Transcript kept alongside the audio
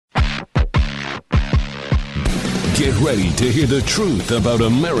Get ready to hear the truth about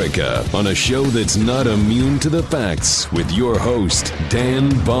America on a show that's not immune to the facts with your host, Dan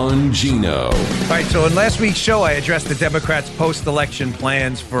Bongino. All right, so in last week's show, I addressed the Democrats' post-election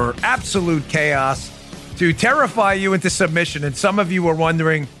plans for absolute chaos to terrify you into submission. And some of you were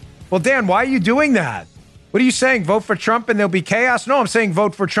wondering, well, Dan, why are you doing that? What are you saying? Vote for Trump and there'll be chaos? No, I'm saying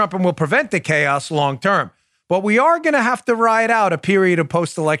vote for Trump and we'll prevent the chaos long term. But we are going to have to ride out a period of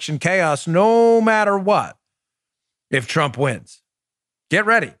post-election chaos no matter what if Trump wins. Get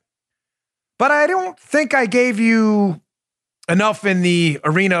ready. But I don't think I gave you enough in the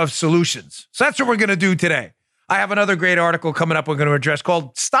arena of solutions. So that's what we're going to do today. I have another great article coming up we're going to address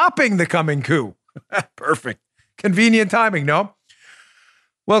called Stopping the Coming Coup. Perfect. Convenient timing, no?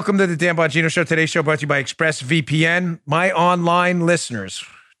 Welcome to the Dan Bongino Show. Today's show brought to you by ExpressVPN. My online listeners,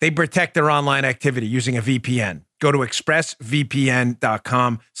 they protect their online activity using a VPN. Go to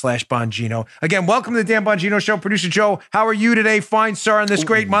expressvpn.com/Bongino. Again, welcome to the Dan Bongino Show. Producer Joe, how are you today? Fine, sir, on this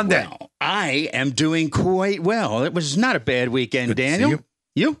great Monday. Well, I am doing quite well. It was not a bad weekend, Good to Daniel. see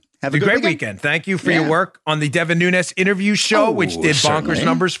You? Have a good great weekend. Thank you for your work on the Devin Nunes interview show, which did bonkers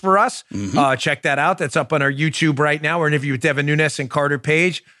numbers for us. Check that out. That's up on our YouTube right now. Our interview with Devin Nunes and Carter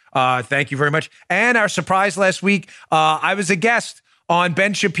Page. Thank you very much. And our surprise last week, I was a guest on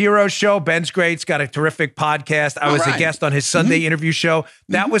Ben Shapiro's show. Ben's great. He's got a terrific podcast. I was a guest on his Sunday interview show.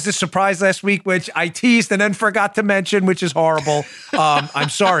 That was the surprise last week, which I teased and then forgot to mention, which is horrible. I'm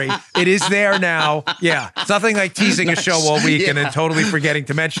sorry. It is there now. Yeah. It's nothing like teasing a show all week and then totally forgetting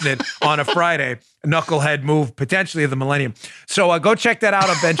to mention it on a Friday. A knucklehead move, potentially of the millennium. So go check that out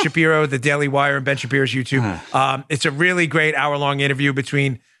on Ben Shapiro, the Daily Wire, and Ben Shapiro's YouTube. It's a really great hour-long interview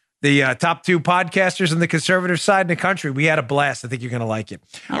between the top two podcasters on the conservative side in the country. We had a blast. I think you're going to like it.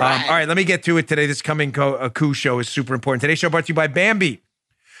 All right, let me get to it today. This coming Coup show is super important. Today's show brought to you by Bambi.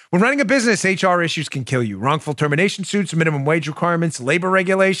 When running a business, HR issues can kill you. Wrongful termination suits, minimum wage requirements, labor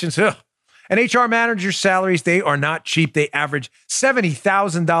regulations. Ugh. And HR managers' salaries, they are not cheap. They average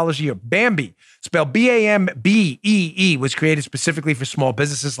 $70,000 a year. Bambi, spelled B-A-M-B-E-E, was created specifically for small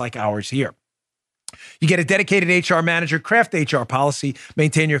businesses like ours here. You get a dedicated HR manager, craft HR policy,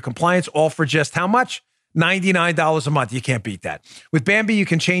 maintain your compliance, all for just how much? $99 a month. You can't beat that. With Bambi, you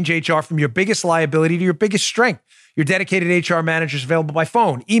can change HR from your biggest liability to your biggest strength. Your dedicated HR manager is available by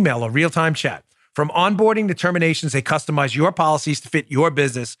phone, email, or real-time chat. From onboarding to terminations, they customize your policies to fit your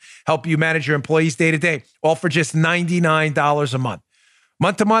business, help you manage your employees day to day, all for just $99 a month.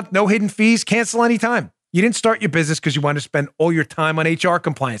 Month to month, no hidden fees, cancel anytime. You didn't start your business because you want to spend all your time on HR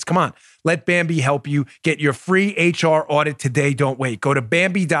compliance. Come on, let Bambi help you get your free HR audit today. Don't wait. Go to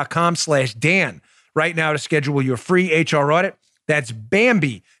Bambi.com/Dan right now to schedule your free HR audit. That's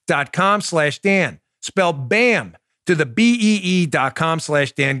Bambi.com/Dan. Spell BAM to the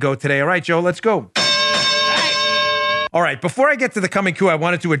BEE.com/Dan. Go today. All right, Joe, let's go. All right, before I get to the coming coup, I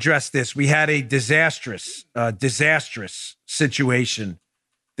wanted to address this. We had a disastrous situation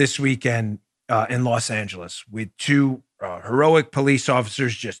this weekend in Los Angeles with two heroic police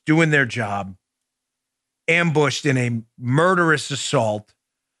officers just doing their job, ambushed in a murderous assault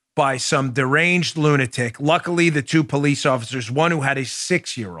by some deranged lunatic. Luckily, the two police officers, one who had a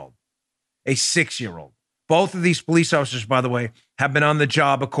 6-year-old. Both of these police officers, by the way, have been on the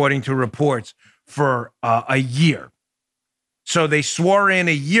job, according to reports, for a year. So they swore in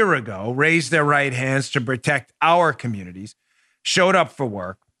a year ago, raised their right hands to protect our communities, showed up for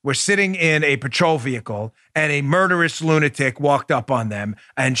work, were sitting in a patrol vehicle, and a murderous lunatic walked up on them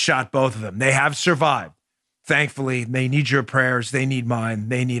and shot both of them. They have survived. Thankfully, they need your prayers. They need mine.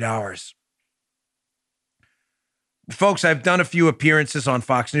 They need ours. Folks, I've done a few appearances on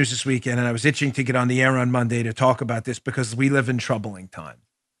Fox News this weekend, and I was itching to get on the air on Monday to talk about this because we live in troubling times.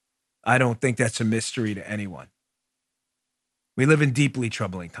 I don't think that's a mystery to anyone. We live in deeply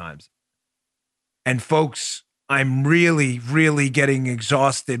troubling times. And folks, I'm really, really getting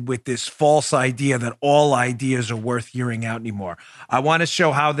exhausted with this false idea that all ideas are worth hearing out anymore. I want to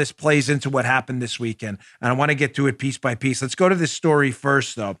show how this plays into what happened this weekend, and I want to get to it piece by piece. Let's go to this story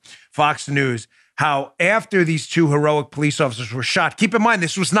first, though. Fox News, how after these two heroic police officers were shot, keep in mind,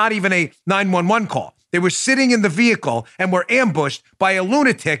 this was not even a 911 call. They were sitting in the vehicle and were ambushed by a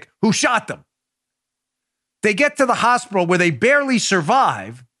lunatic who shot them. They get to the hospital where they barely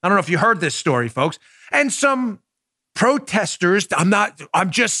survive. I don't know if you heard this story, folks. And some protesters,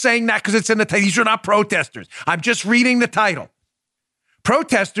 I'm just saying that because it's in the title. These are not protesters. I'm just reading the title.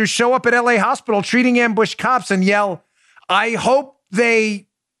 Protesters show up at LA hospital treating ambushed cops and yell, "I hope they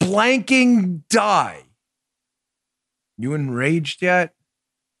blanking die." You enraged yet?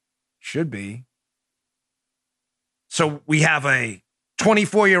 Should be. So we have a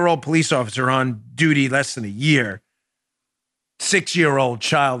 24-year-old police officer on duty less than a year 6-year-old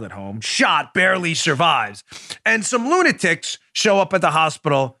child at home, shot, barely survives. And some lunatics show up at the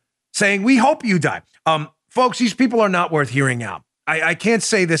hospital saying, we hope you die. Folks, these people are not worth hearing out. I can't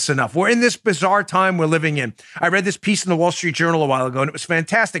say this enough. We're in this bizarre time we're living in. I read this piece in the Wall Street Journal a while ago, and it was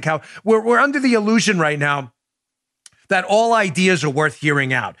fantastic how we're under the illusion right now that all ideas are worth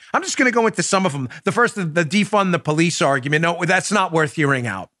hearing out. I'm just going to go into some of them. The first, the defund the police argument. No, that's not worth hearing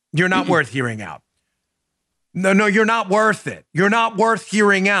out. You're not worth hearing out. No, you're not worth it. You're not worth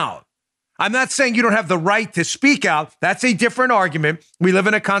hearing out. I'm not saying you don't have the right to speak out. That's a different argument. We live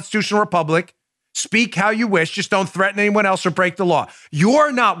in a constitutional republic. Speak how you wish. Just don't threaten anyone else or break the law.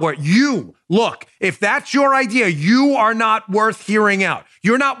 You're not worth, look, if that's your idea, you are not worth hearing out.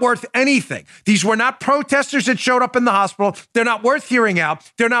 You're not worth anything. These were not protesters that showed up in the hospital. They're not worth hearing out.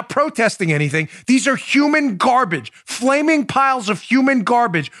 They're not protesting anything. These are human garbage, flaming piles of human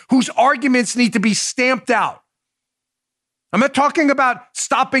garbage whose arguments need to be stamped out. I'm not talking about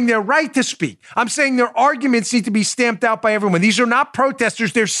stopping their right to speak. I'm saying their arguments need to be stamped out by everyone. These are not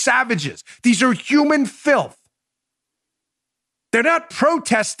protesters. They're savages. These are human filth. They're not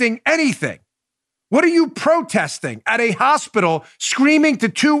protesting anything. What are you protesting at a hospital, screaming to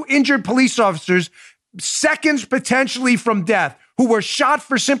 2 injured police officers, seconds potentially from death, who were shot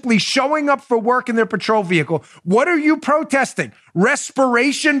for simply showing up for work in their patrol vehicle? What are you protesting?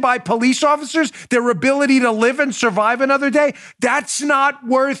 Respiration by police officers? Their ability to live and survive another day? That's not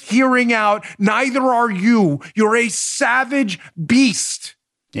worth hearing out. Neither are you. You're a savage beast.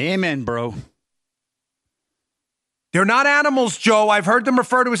 Amen, bro. They're not animals, Joe. I've heard them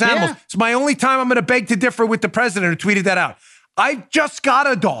referred to as animals. Yeah. It's my only time I'm going to beg to differ with the president who tweeted that out. I just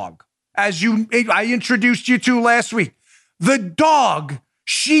got a dog, as I introduced you to last week. The dog,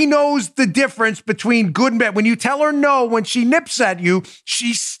 she knows the difference between good and bad. When you tell her no, when she nips at you,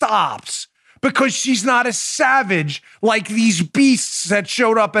 she stops because she's not a savage like these beasts that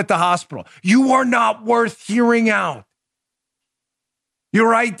showed up at the hospital. You are not worth hearing out.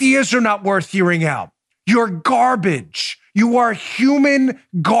 Your ideas are not worth hearing out. You're garbage. You are human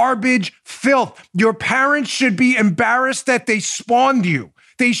garbage filth. Your parents should be embarrassed that they spawned you.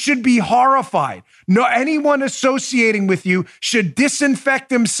 They should be horrified. No, anyone associating with you should disinfect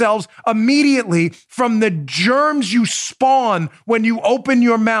themselves immediately from the germs you spawn when you open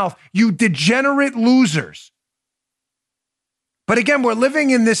your mouth, you degenerate losers. But again, we're living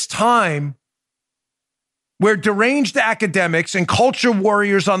in this time where deranged academics and culture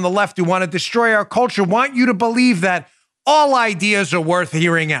warriors on the left who want to destroy our culture want you to believe that all ideas are worth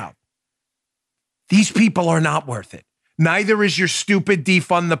hearing out. These people are not worth it. Neither is your stupid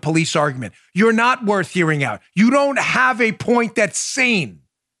defund the police argument. You're not worth hearing out. You don't have a point that's sane.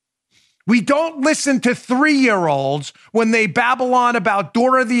 We don't listen to 3-year-olds when they babble on about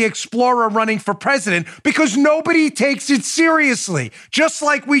Dora the Explorer running for president because nobody takes it seriously. Just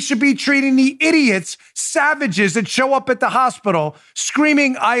like we should be treating the idiots, savages that show up at the hospital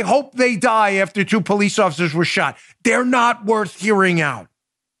screaming, I hope they die after 2 police officers were shot. They're not worth hearing out.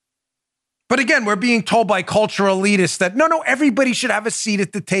 But again, we're being told by cultural elitists that, no, everybody should have a seat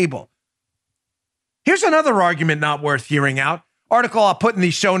at the table. Here's another argument not worth hearing out. Article I'll put in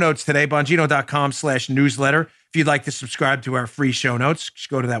the show notes today, bongino.com/newsletter. If you'd like to subscribe to our free show notes, just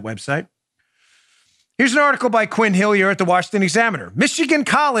go to that website. Here's an article by Quinn Hillier at the Washington Examiner. Michigan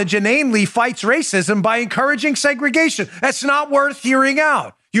College inanely fights racism by encouraging segregation. That's not worth hearing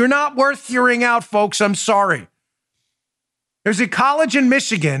out. You're not worth hearing out, folks. I'm sorry. There's a college in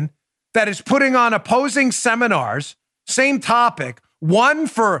Michigan that is putting on opposing seminars, same topic, one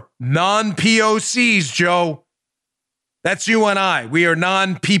for non-POCs, Joe. That's you and I. We are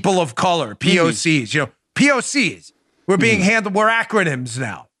non-people of color, POCs. You know, POCs. We're being handled. We're acronyms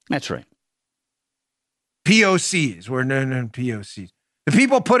now. That's right. POCs. We're non-POCs. The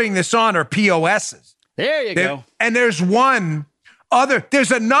people putting this on are POSs. There you go. And there's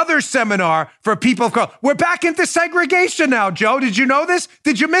another seminar for people of color. We're back into segregation now, Joe. Did you know this?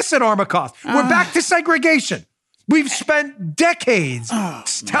 Did you miss it, Armacost? We're back to segregation. We've spent decades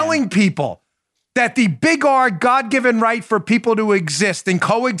telling people that the big R God-given right for people to exist and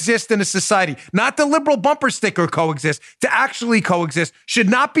coexist in a society, not the liberal bumper sticker coexist, to actually coexist, should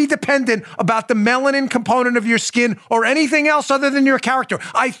not be dependent about the melanin component of your skin or anything else other than your character.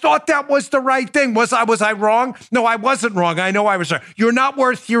 I thought that was the right thing. Was I wrong? No, I wasn't wrong. I know I was wrong. You're not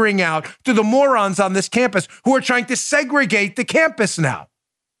worth hearing out to the morons on this campus who are trying to segregate the campus now.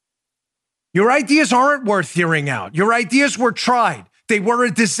 Your ideas aren't worth hearing out. Your ideas were tried. They were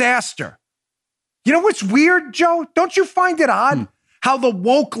a disaster. You know what's weird, Joe? Don't you find it odd how the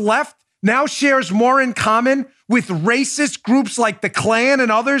woke left now shares more in common with racist groups like the Klan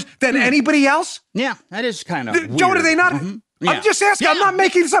and others than anybody else? Yeah, that is kind of weird. Joe, do they not? Yeah. I'm just asking. Yeah. I'm not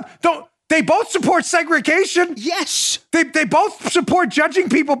making this up. They both support segregation. Yes. They both support judging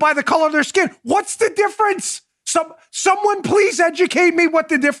people by the color of their skin. What's the difference? Someone please educate me what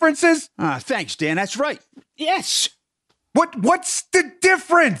the difference is. Thanks, Dan. That's right. Yes. What's the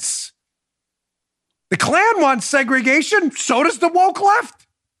difference? The Klan wants segregation. So does the woke left.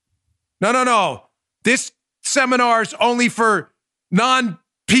 No. This seminar is only for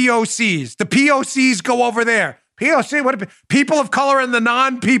non-POCs. The POCs go over there. POC, what? People of color and the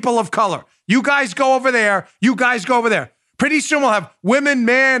non-people of color. You guys go over there. You guys go over there. Pretty soon we'll have women,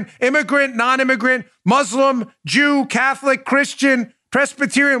 man, immigrant, non-immigrant, Muslim, Jew, Catholic, Christian,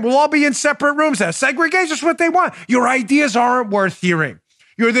 Presbyterian. We'll all be in separate rooms now. Segregation is what they want. Your ideas aren't worth hearing.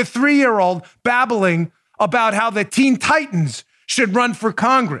 You're the 3-year-old babbling about how the Teen Titans should run for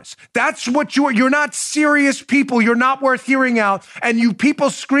Congress. That's what you're not serious people. You're not worth hearing out. And you people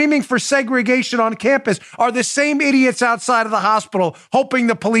screaming for segregation on campus are the same idiots outside of the hospital hoping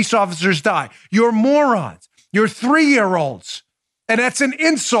the police officers die. You're morons. You're 3-year-olds. And that's an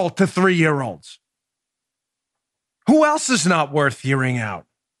insult to 3-year-olds. Who else is not worth hearing out?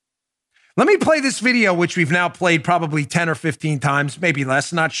 Let me play this video, which we've now played probably 10 or 15 times, maybe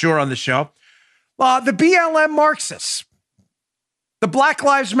less, not sure on the show. The BLM Marxists. The Black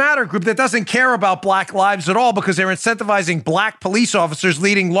Lives Matter group that doesn't care about black lives at all because they're incentivizing black police officers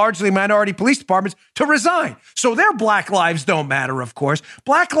leading largely minority police departments to resign. So their black lives don't matter, of course.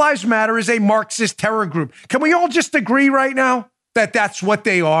 Black Lives Matter is a Marxist terror group. Can we all just agree right now that that's what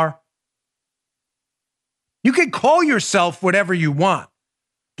they are? You can call yourself whatever you want.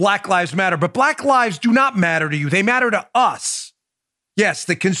 Black Lives Matter, but black lives do not matter to you. They matter to us. Yes,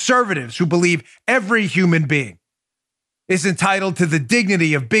 the conservatives who believe every human being is entitled to the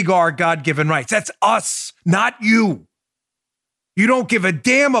dignity of big R God-given rights. That's us, not you. You don't give a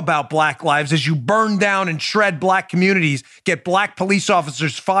damn about black lives as you burn down and shred black communities, get black police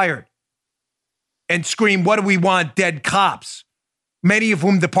officers fired, and scream, what do we want? Dead cops. Many of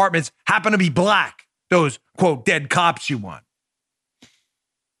whom departments happen to be black. Those, quote, dead cops you want.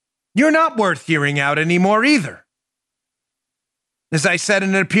 You're not worth hearing out anymore either. As I said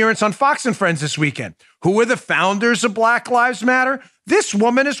in an appearance on Fox and Friends this weekend, who are the founders of Black Lives Matter? This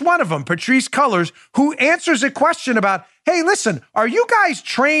woman is one of them, Patrisse Cullors, who answers a question about, hey, listen, are you guys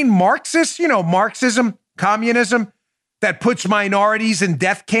trained Marxists? You know, Marxism, communism, that puts minorities in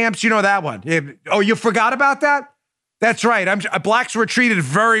death camps. You know that one. Oh, you forgot about that? That's right. Blacks were treated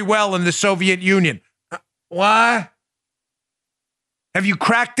very well in the Soviet Union. What? Have you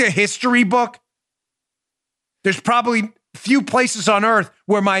cracked a history book? There's probably few places on earth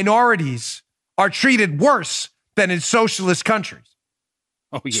where minorities are treated worse than in socialist countries.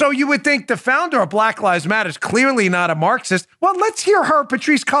 Oh, yeah. So you would think the founder of Black Lives Matter is clearly not a Marxist. Well, let's hear her,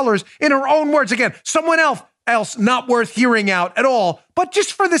 Patrisse Cullors, in her own words. Again, someone else not worth hearing out at all. But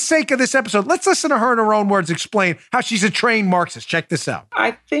just for the sake of this episode, let's listen to her in her own words explain how she's a trained Marxist. Check this out.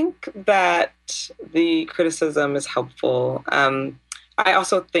 I think that the criticism is helpful. I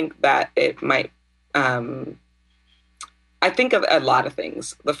also think that it might... I think of a lot of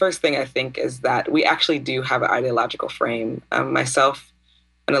things. The first thing I think is that we actually do have an ideological frame. Myself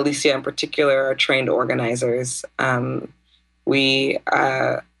and Alicia in particular are trained organizers. We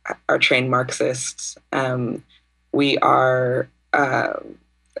are trained Marxists. We are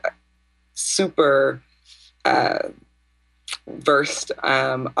super versed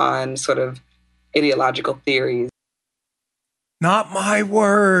on sort of ideological theories. Not my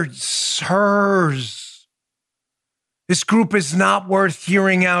words, hers. This group is not worth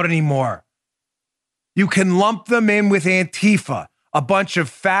hearing out anymore. You can lump them in with Antifa, a bunch of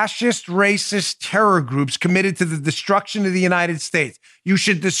fascist, racist terror groups committed to the destruction of the United States. You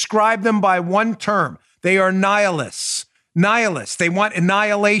should describe them by one term. They are nihilists. Nihilists. They want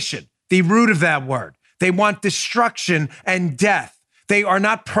annihilation, the root of that word. They want destruction and death. They are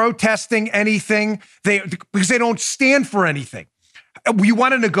not protesting anything because they don't stand for anything. You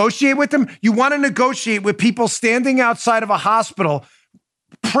want to negotiate with them? You want to negotiate with people standing outside of a hospital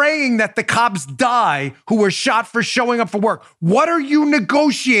praying that the cops die who were shot for showing up for work. What are you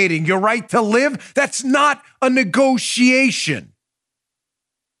negotiating? Your right to live? That's not a negotiation.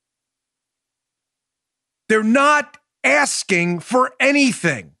 They're not asking for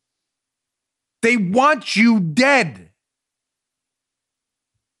anything. They want you dead.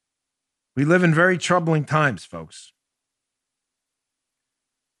 We live in very troubling times, folks.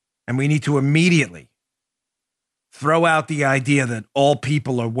 And we need to immediately throw out the idea that all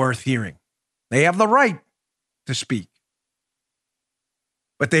people are worth hearing. They have the right to speak,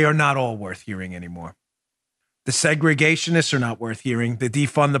 but they are not all worth hearing anymore. The segregationists are not worth hearing. The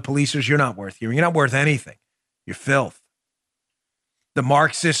defund the policers, you're not worth hearing. You're not worth anything. You're filth. The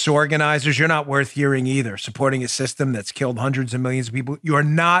Marxists organizers, you're not worth hearing either. Supporting a system that's killed hundreds of millions of people, you're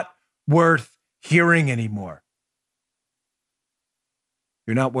not worth hearing anymore.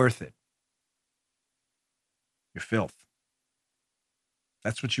 You're not worth it. You're filth.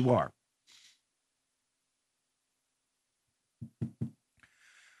 That's what you are.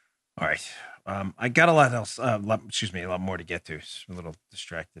 All right. I got a lot else. A lot more to get to. I'm a little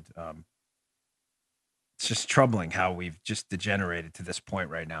distracted. It's just troubling how we've just degenerated to this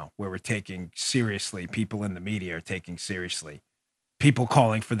point right now, where we're taking seriously, people in the media are taking seriously, people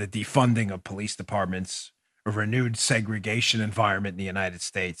calling for the defunding of police departments, a renewed segregation environment in the United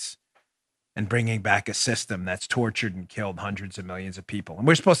States, and bringing back a system that's tortured and killed hundreds of millions of people. And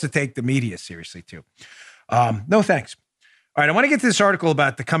we're supposed to take the media seriously too. No thanks. All right, I want to get to this article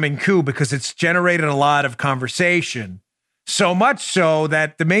about the coming coup because it's generated a lot of conversation, so much so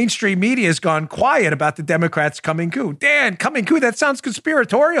that the mainstream media has gone quiet about the Democrats' coming coup. Dan, coming coup, that sounds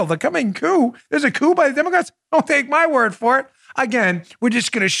conspiratorial. The coming coup, there's a coup by the Democrats? Don't take my word for it. Again, we're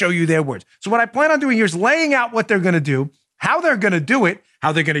just going to show you their words. So what I plan on doing here is laying out what they're going to do, how they're going to do it,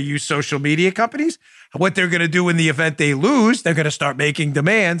 how they're going to use social media companies, what they're going to do in the event they lose. They're going to start making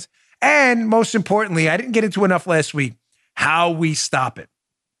demands. And most importantly, I didn't get into enough last week, how we stop it.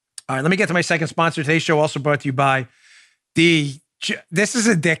 All right, let me get to my second sponsor. Today's show also brought to you by this is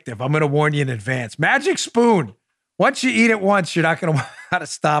addictive. I'm going to warn you in advance. Magic Spoon. Once you eat it once, you're not going to want how to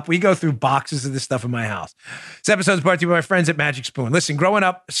stop. We go through boxes of this stuff in my house. This episode is brought to you by my friends at Magic Spoon. Listen, growing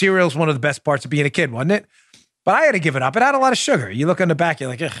up, cereal is one of the best parts of being a kid, wasn't it? But I had to give it up. It had a lot of sugar. You look on the back, you're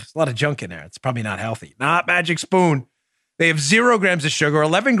like, ugh, there's a lot of junk in there. It's probably not healthy. Not Magic Spoon. They have 0 grams of sugar,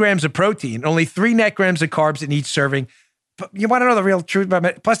 11 grams of protein, only 3 net grams of carbs in each serving. You want to know the real truth about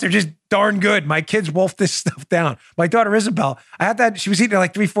it? Plus, they're just darn good. My kids wolf this stuff down. My daughter, Isabel, I had that. She was eating it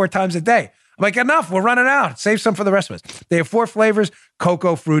like 3-4 times a day. I'm like, enough. We're running out. Save some for the rest of us. They have 4 flavors: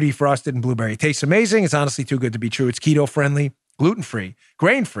 cocoa, fruity, frosted, and blueberry. It tastes amazing. It's honestly too good to be true. It's keto-friendly, gluten-free,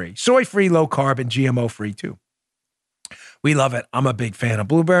 grain-free, soy-free, low-carb, and GMO-free, too. We love it. I'm a big fan of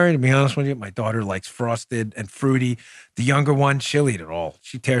blueberry. To be honest with you, my daughter likes frosted and fruity. The younger one, she'll eat it all.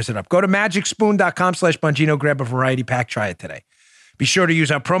 She tears it up. Go to magicspoon.com/Bongino. Grab a variety pack. Try it today. Be sure to use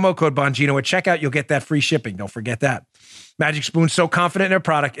our promo code Bongino at checkout. You'll get that free shipping. Don't forget that. Magic Spoon's so confident in their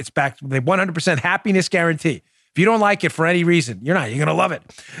product, it's backed with a 100% happiness guarantee. If you don't like it for any reason, you're going to love it.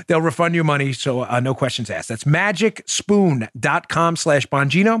 They'll refund your money, so no questions asked. That's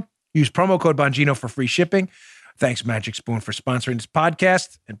magicspoon.com/Bongino. Use promo code Bongino for free shipping. Thanks, Magic Spoon, for sponsoring this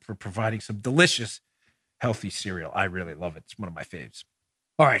podcast and for providing some delicious, healthy cereal. I really love it. It's one of my faves.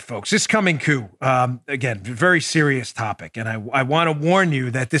 All right, folks, this coming coup, again, very serious topic. And I want to warn you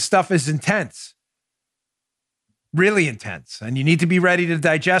that this stuff is intense, really intense. And you need to be ready to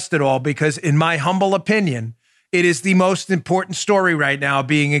digest it all because, in my humble opinion, it is the most important story right now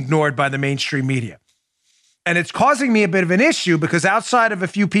being ignored by the mainstream media. And it's causing me a bit of an issue because outside of a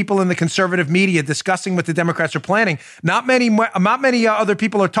few people in the conservative media discussing what the Democrats are planning, not many other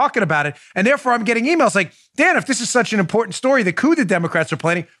people are talking about it. And therefore, I'm getting emails like, Dan, if this is such an important story, the coup the Democrats are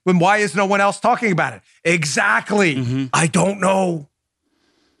planning, then why is no one else talking about it? Exactly. Mm-hmm. I don't know.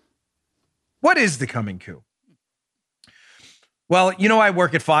 What is the coming coup? Well, I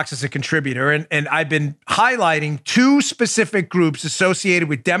work at Fox as a contributor, and I've been highlighting 2 specific groups associated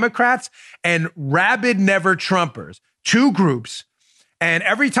with Democrats and rabid never-Trumpers, 2 groups. And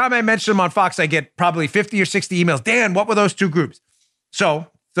every time I mention them on Fox, I get probably 50 or 60 emails. Dan, what were those 2 groups? So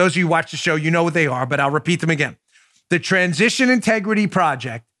those of you who watch the show, you know what they are, but I'll repeat them again. The Transition Integrity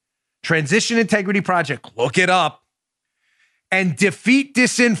Project, look it up, and Defeat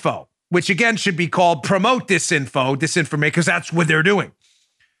Disinfo, which again should be called Promote Disinformation, because that's what they're doing.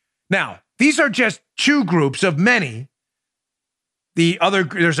 Now, these are just 2 groups of many.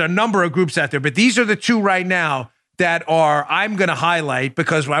 There's a number of groups out there, but these are the 2 right now that I'm going to highlight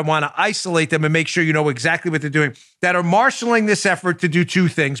because I want to isolate them and make sure you know exactly what they're doing, that are marshaling this effort to do 2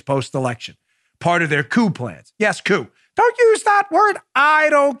 things post-election, part of their coup plans. Yes, coup. Don't use that word. I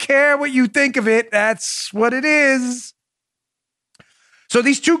don't care what you think of it. That's what it is. So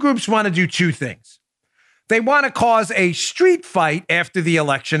these 2 groups want to do 2 things. They want to cause a street fight after the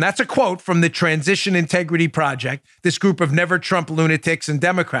election. That's a quote from the Transition Integrity Project, this group of never-Trump lunatics and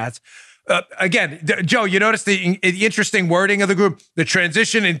Democrats. Again, Joe, you notice the interesting wording of the group, the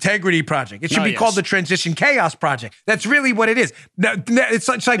Transition Integrity Project. It should be called the Transition Chaos Project. That's really what it is.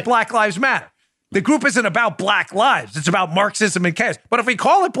 It's like Black Lives Matter. The group isn't about black lives. It's about Marxism and chaos. But if we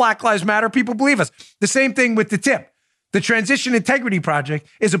call it Black Lives Matter, people believe us. The same thing with the tip. The Transition Integrity Project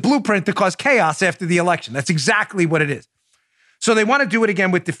is a blueprint to cause chaos after the election. That's exactly what it is. So they want to do it again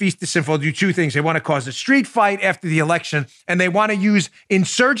with Defeat Disinfo, do two things. They want to cause a street fight after the election, and they want to use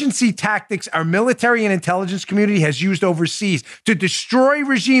insurgency tactics our military and intelligence community has used overseas to destroy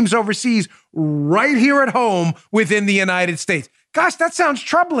regimes overseas right here at home within the United States. Gosh, that sounds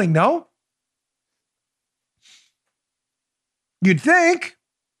troubling, no? You'd think.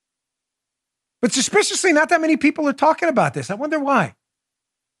 But suspiciously, not that many people are talking about this. I wonder why.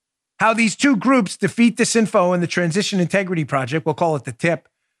 How these two groups, Defeat Disinfo and the Transition Integrity Project, we'll call it the TIP,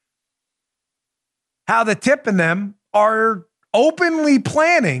 how the TIP and them are openly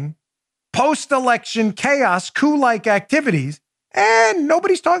planning post-election chaos, coup-like activities, and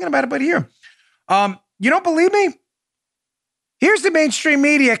nobody's talking about it but here. You don't believe me? Here's the mainstream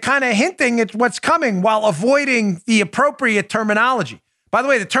media kind of hinting at what's coming while avoiding the appropriate terminology. By the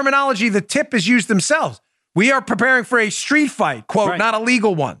way, the terminology the TIP has used themselves. We are preparing for a street fight, quote, right. Not a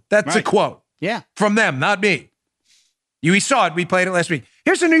legal one. That's a quote. Yeah. From them, not me. We saw it. We played it last week.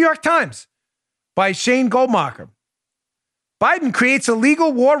 Here's the New York Times by Shane Goldmacher. Biden creates a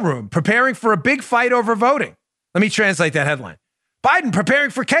legal war room, preparing for a big fight over voting. Let me translate that headline. Biden preparing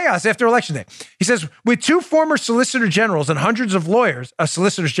for chaos after Election Day. He says, with two former solicitor generals and hundreds of lawyers,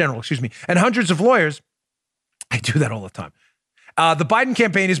 solicitors general, and hundreds of lawyers, I do that all the time. The Biden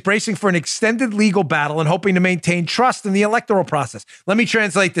campaign is bracing for an extended legal battle and hoping to maintain trust in the electoral process. Let me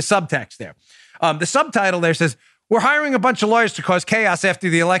translate the subtext there. The subtitle there says, we're hiring a bunch of lawyers to cause chaos after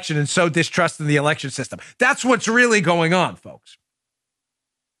the election and sow distrust in the election system. That's what's really going on, folks.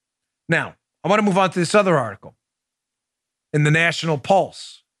 Now, I want to move on to this other article in the National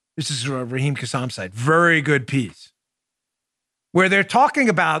Pulse. This is Raheem Kassam's site. Very good piece. Where they're talking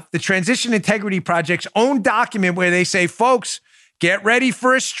about the Transition Integrity Project's own document where they say, folks, get ready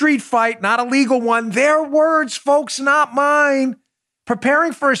for a street fight, not a legal one. Their words, folks, not mine.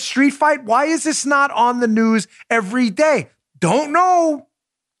 Preparing for a street fight? Why is this not on the news every day? Don't know.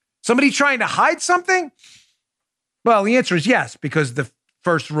 Somebody trying to hide something? Well, the answer is yes, because the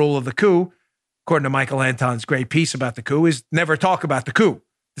first rule of the coup, according to Michael Anton's great piece about the coup, is never talk about the coup.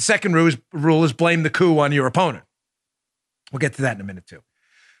 The second rule is blame the coup on your opponent. We'll get to that in a minute, too.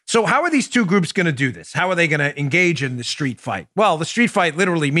 So how are these two groups going to do this? How are they going to engage in the street fight? Well, the street fight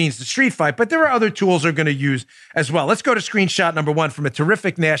literally means the street fight, but there are other tools they're going to use as well. Let's go to screenshot number one from a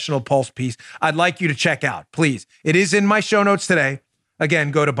terrific National Pulse piece I'd like you to check out, please. It is in my show notes today.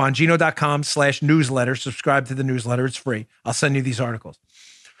 Again, go to bongino.com/newsletter. Subscribe to the newsletter. It's free. I'll send you these articles.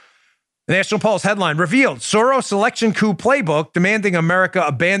 The National Pulse headline, revealed Soros election coup playbook demanding America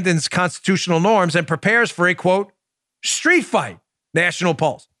abandons constitutional norms and prepares for a, quote, street fight. National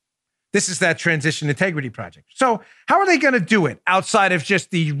Pulse. This is that Transition Integrity Project. So how are they going to do it outside of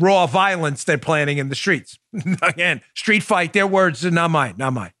just the raw violence they're planning in the streets? Again, street fight, their words, not mine,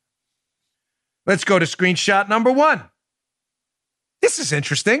 not mine. Let's go to screenshot number one. This is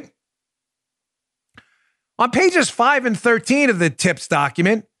interesting. On pages 5 and 13 of the TIPS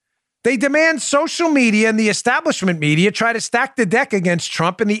document, they demand social media and the establishment media try to stack the deck against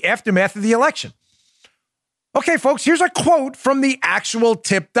Trump in the aftermath of the election. Okay, folks, here's a quote from the actual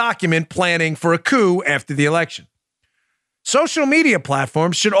TIP document planning for a coup after the election. Social media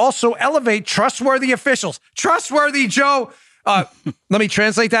platforms should also elevate trustworthy officials. Trustworthy, Joe. Let me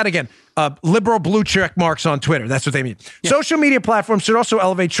translate that again. Liberal blue check marks on Twitter. That's what they mean. Yeah. Social media platforms should also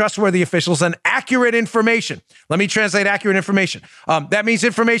elevate trustworthy officials and accurate information. Let me translate accurate information. That means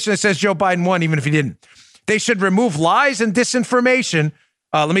information that says Joe Biden won, even if he didn't. They should remove lies and disinformation.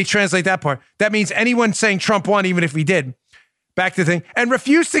 Let me translate that part. That means anyone saying Trump won, even if he did. Back to the thing. And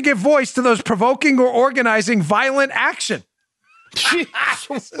refuse to give voice to those provoking or organizing violent action.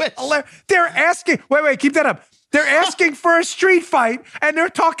 They're asking, wait, keep that up. They're asking for a street fight, and they're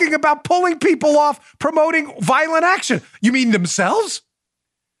talking about pulling people off, promoting violent action. You mean themselves?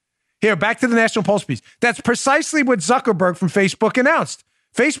 Here, back to the National Pulse piece. That's precisely what Zuckerberg from Facebook announced.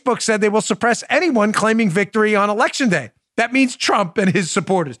 Facebook said they will suppress anyone claiming victory on Election Day. That means Trump and his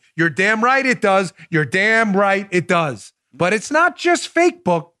supporters. You're damn right it does. You're damn right it does. But it's not just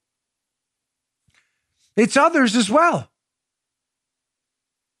Facebook. It's others as well.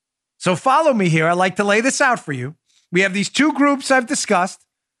 So follow me here. I like to lay this out for you. We have these two groups I've discussed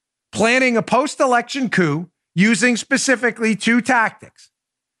planning a post-election coup using specifically two tactics.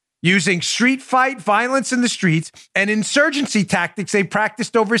 Using street fight violence in the streets and insurgency tactics they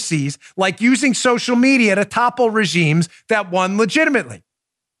practiced overseas, like using social media to topple regimes that won legitimately.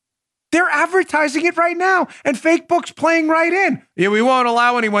 They're advertising it right now, and Fakebook's playing right in. Yeah, we won't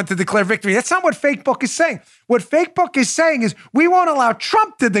allow anyone to declare victory. That's not what Fakebook is saying. What Fakebook is saying is we won't allow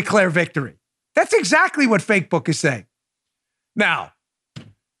Trump to declare victory. That's exactly what Fakebook is saying. Now,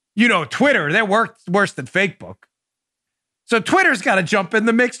 you know, Twitter, they're worse than Fakebook. So Twitter's got to jump in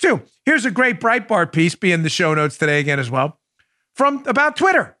the mix too. Here's a great Breitbart piece, be in the show notes today again as well, from about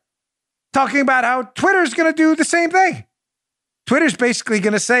Twitter, talking about how Twitter's going to do the same thing. Twitter's basically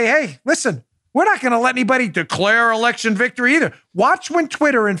going to say, hey, listen, we're not going to let anybody declare election victory either. Watch when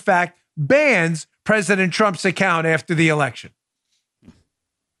Twitter, in fact, bans President Trump's account after the election.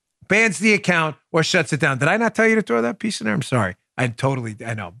 Bans the account or shuts it down. Did I not tell you to throw that piece in there? I'm sorry. I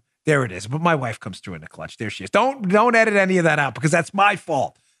know. There it is. But my wife comes through in the clutch. There she is. Don't edit any of that out because that's my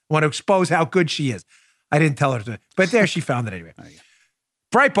fault. I want to expose how good she is. I didn't tell her to. But there she found it anyway.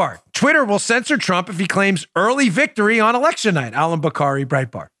 Breitbart. Twitter will censor Trump if he claims early victory on election night. Alan Bakari,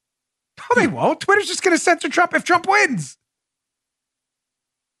 Breitbart. No, they won't. Twitter's just going to censor Trump if Trump wins.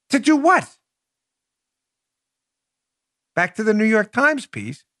 To do what? Back to the New York Times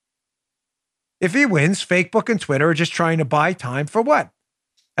piece. If he wins, Facebook and Twitter are just trying to buy time for what?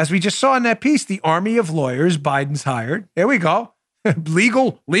 As we just saw in that piece, the army of lawyers Biden's hired. There we go.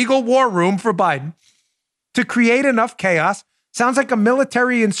 legal war room for Biden to create enough chaos. Sounds like a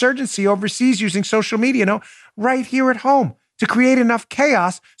military insurgency overseas using social media. No, right here at home to create enough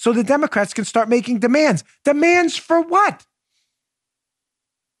chaos so the Democrats can start making demands. Demands for what?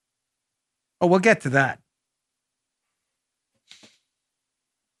 Oh, we'll get to that.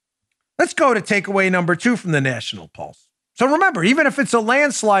 Let's go to takeaway number 2 from the National Pulse. So remember, even if it's a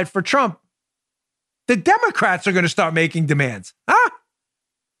landslide for Trump, the Democrats are going to start making demands. Huh?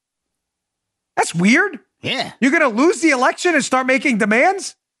 That's weird. Yeah. You're going to lose the election and start making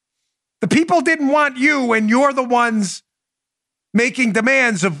demands? The people didn't want you, and you're the ones making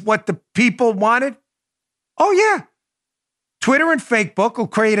demands of what the people wanted? Oh, yeah. Twitter and Facebook will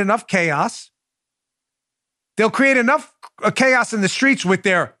create enough chaos. They'll create enough chaos in the streets with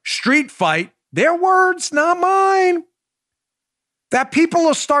their street fight. Their words, not mine. That people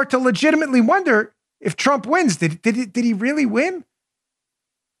will start to legitimately wonder if Trump wins. Did he really win?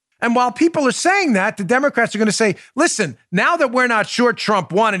 And while people are saying that, the Democrats are going to say, listen, now that we're not sure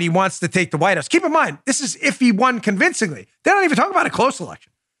Trump won and he wants to take the White House, keep in mind, this is if he won convincingly. They don't even talk about a close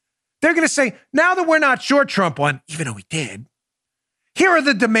election. They're going to say, now that we're not sure Trump won, even though he did, here are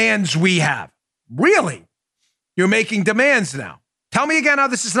the demands we have. Really? You're making demands now. Tell me again how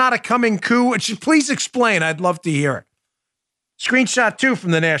this is not a coming coup. Please explain. I'd love to hear it. Screenshot 2 from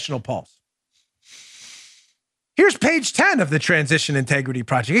the National Pulse. Here's page 10 of the Transition Integrity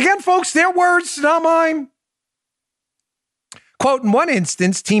Project. Again, folks, their words, not mine. Quote, in one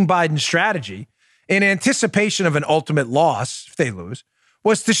instance, Team Biden's strategy, in anticipation of an ultimate loss, if they lose,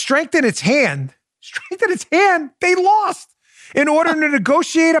 was to strengthen its hand. Strengthen its hand. They lost. In order to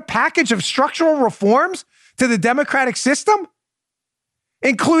negotiate a package of structural reforms to the democratic system,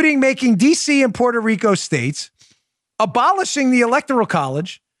 including making D.C. and Puerto Rico states, abolishing the Electoral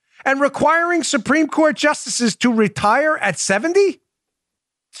College, and requiring Supreme Court justices to retire at 70?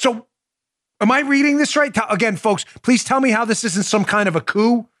 So, am I reading this right? Again, folks, please tell me how this isn't some kind of a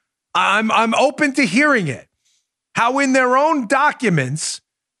coup. I'm open to hearing it. How in their own documents,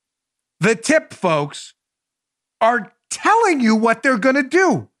 the tip folks are telling you what they're going to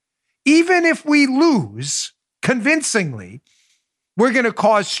do. Even if we lose convincingly, we're going to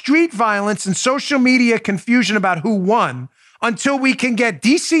cause street violence and social media confusion about who won until we can get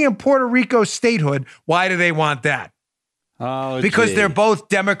D.C. and Puerto Rico statehood. Why do they want that? Oh, because they're both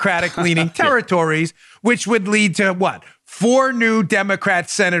Democratic-leaning territories, which would lead to what? 4 new Democrat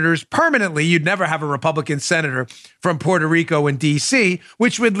senators permanently. You'd never have a Republican senator from Puerto Rico and D.C.,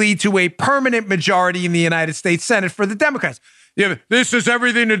 which would lead to a permanent majority in the United States Senate for the Democrats. Yeah, this has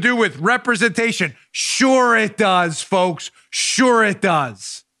everything to do with representation. Sure it does, folks. Sure it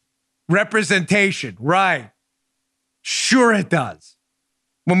does. Representation, right. Sure it does.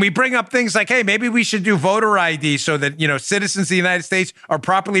 When we bring up things like, hey, maybe we should do voter ID so that, citizens of the United States are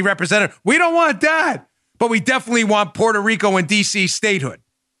properly represented. We don't want that, but we definitely want Puerto Rico and D.C. statehood.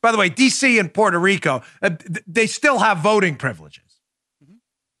 By the way, D.C. and Puerto Rico, they still have voting privileges.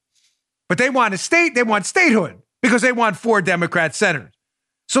 But they want statehood because they want 4 Democrat senators.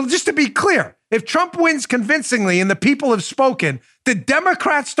 So just to be clear, if Trump wins convincingly and the people have spoken, the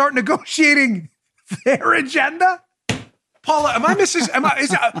Democrats start negotiating their agenda? Paula, am I missing?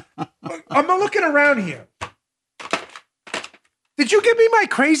 I'm looking around here. Did you give me my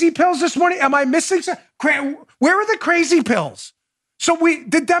crazy pills this morning? Am I missing? Where are the crazy pills? So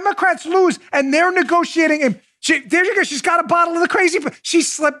the Democrats lose and they're negotiating. And there you go. She's got a bottle of the crazy pills. She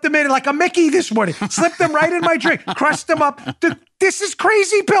slipped them in like a Mickey this morning. Slipped them right in my drink. Crushed them up. This is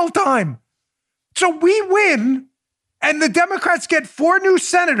crazy pill time. So we win and the Democrats get 4 new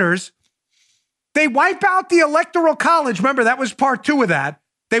senators. They wipe out the Electoral College. Remember, that was part 2 of that.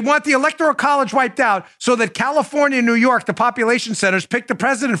 They want the Electoral College wiped out so that California and New York, the population centers, pick the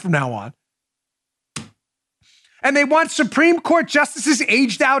president from now on. And they want Supreme Court justices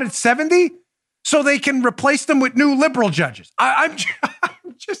aged out at 70 so they can replace them with new liberal judges. I'm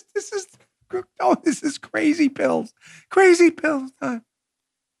just, this is crazy pills. Crazy pills time.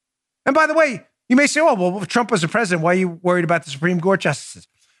 And by the way, you may say, oh, well, if Trump was the president, why are you worried about the Supreme Court justices?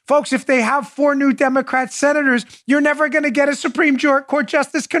 Folks, if they have 4 new Democrat senators, you're never going to get a Supreme Court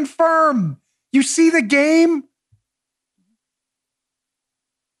justice confirmed. You see the game?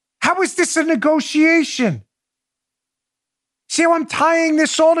 How is this a negotiation? See how I'm tying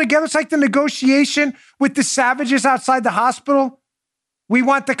this all together? It's like the negotiation with the savages outside the hospital. We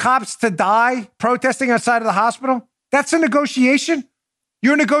want the cops to die protesting outside of the hospital. That's a negotiation.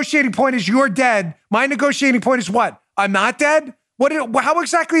 Your negotiating point is you're dead. My negotiating point is what? I'm not dead? How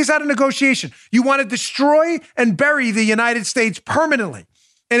exactly is that a negotiation? You want to destroy and bury the United States permanently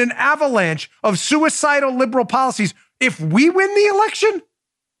in an avalanche of suicidal liberal policies if we win the election?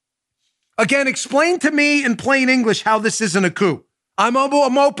 Again, explain to me in plain English how this isn't a coup. I'm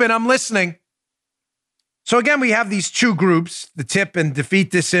open. I'm listening. So again, we have these 2 groups, the TIP and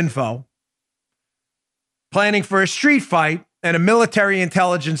Defeat Disinfo, planning for a street fight and a military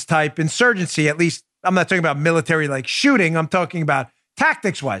intelligence type insurgency. At least I'm not talking about military like shooting. I'm talking about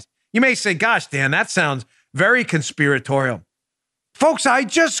tactics wise. You may say, gosh, Dan, that sounds very conspiratorial. Folks, I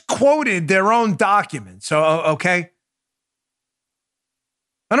just quoted their own documents. So, okay.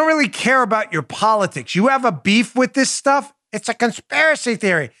 I don't really care about your politics. You have a beef with this stuff? It's a conspiracy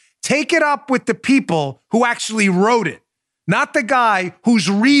theory. Take it up with the people who actually wrote it, not the guy who's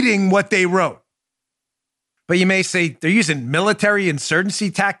reading what they wrote. But you may say they're using military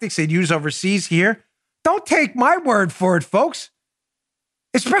insurgency tactics they'd use overseas here. Don't take my word for it, folks.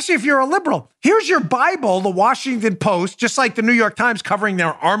 Especially if you're a liberal. Here's your Bible, the Washington Post, just like the New York Times covering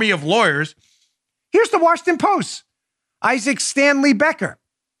their army of lawyers. Here's the Washington Post. Isaac Stanley Becker.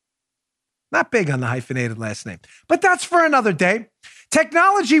 Not big on the hyphenated last name, but that's for another day.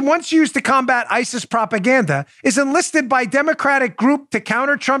 Technology once used to combat ISIS propaganda is enlisted by Democratic group to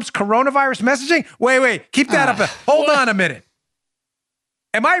counter Trump's coronavirus messaging. Wait, keep that up. Hold on a minute.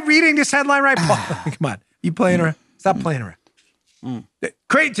 Am I reading this headline right? Come on. You playing around? Stop playing around.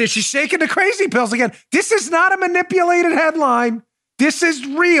 She's shaking the crazy pills again. This is not a manipulated headline. This is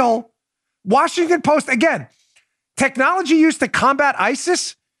real. Washington Post, again, technology used to combat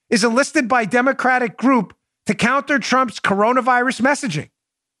ISIS is enlisted by Democratic group to counter Trump's coronavirus messaging.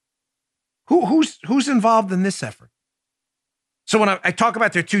 Who's involved in this effort? So when I talk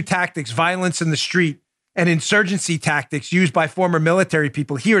about their 2 tactics, violence in the street and insurgency tactics used by former military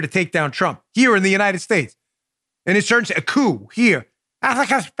people here to take down Trump, here in the United States, an insurgency, a coup here. That's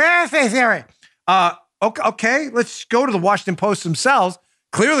a conspiracy theory. Okay, let's go to the Washington Post themselves.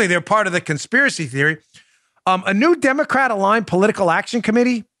 Clearly, they're part of the conspiracy theory. A new Democrat-aligned political action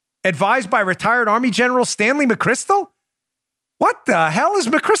committee advised by retired Army General Stanley McChrystal? What the hell is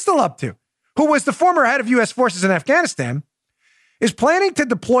McChrystal up to? Who was the former head of U.S. forces in Afghanistan, is planning to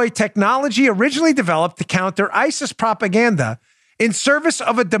deploy technology originally developed to counter ISIS propaganda in service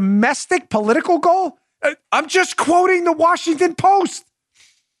of a domestic political goal? I'm just quoting the Washington Post.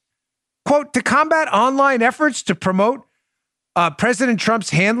 Quote, to combat online efforts to promote President Trump's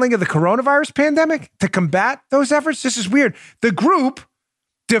handling of the coronavirus pandemic, to combat those efforts. This is weird. The group,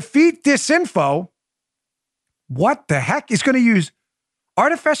 Defeat Disinfo, what the heck, is going to use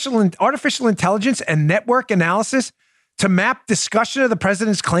artificial intelligence and network analysis to map discussion of the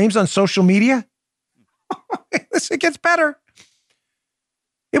president's claims on social media? Listen, it gets better.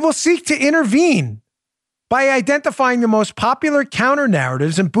 It will seek to intervene by identifying the most popular counter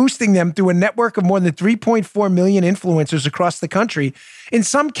narratives and boosting them through a network of more than 3.4 million influencers across the country. In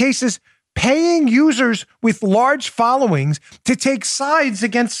some cases, paying users with large followings to take sides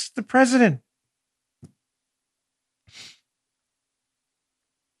against the president.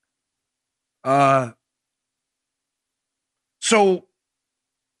 So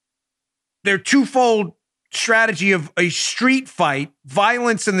their twofold strategy of a street fight,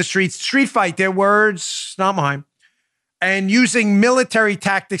 violence in the streets, street fight, their words, not mine, and using military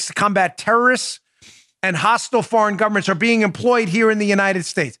tactics to combat terrorists and hostile foreign governments are being employed here in the United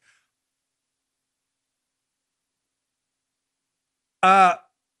States.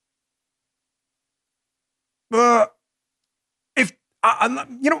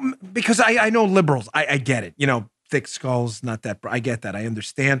 Because I know liberals, I get it. Thick skulls, not that. I get that. I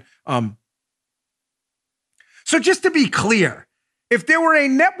understand. So just to be clear, if there were a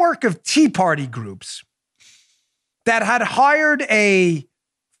network of Tea Party groups that had hired a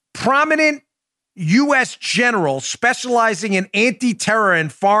prominent U.S. general specializing in anti-terror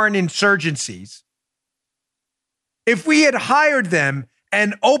and foreign insurgencies, if we had hired them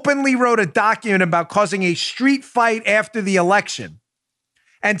and openly wrote a document about causing a street fight after the election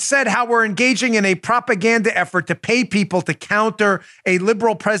and said how we're engaging in a propaganda effort to pay people to counter a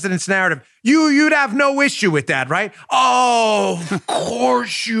liberal president's narrative, you'd have no issue with that, right? Oh, of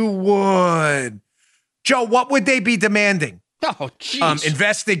course you would. Joe, what would they be demanding? Oh, jeez.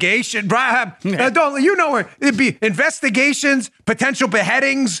 Investigation. Don't you know where it'd be? Investigations, potential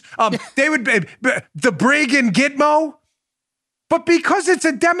beheadings. They would be the Brig and Gitmo. But because it's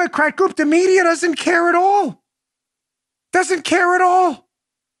a Democrat group, the media doesn't care at all. Doesn't care at all.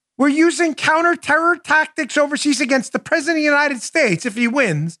 We're using counter-terror tactics overseas against the president of the United States if he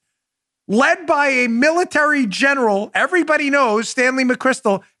wins, led by a military general everybody knows, Stanley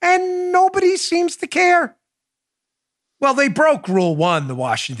McChrystal, and nobody seems to care. Well, they broke Rule 1, the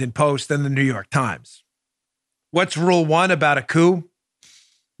Washington Post and the New York Times. What's Rule 1 about a coup?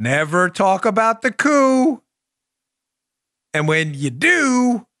 Never talk about the coup. And when you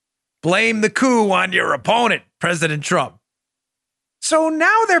do, blame the coup on your opponent, President Trump. So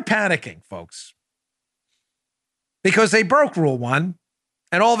now they're panicking, folks, because they broke Rule 1,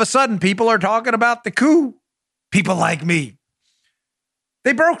 and all of a sudden people are talking about the coup. People like me.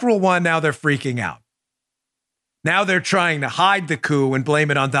 They broke Rule 1, now they're freaking out. Now they're trying to hide the coup and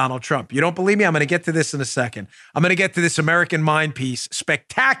blame it on Donald Trump. You don't believe me? I'm going to get to this in a second. I'm going to get to this American Mind piece.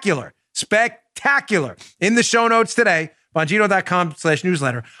 Spectacular, in the show notes today,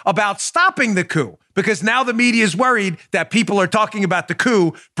 Bongino.com/newsletter, about stopping the coup, because now the media is worried that people are talking about the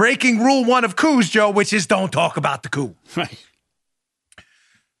coup, breaking Rule 1 of coups, Joe, which is don't talk about the coup. Right.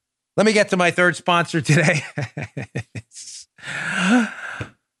 Let me get to my third sponsor today.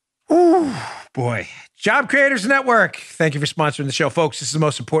 Ooh, boy. Job Creators Network. Thank you for sponsoring the show, folks. This is the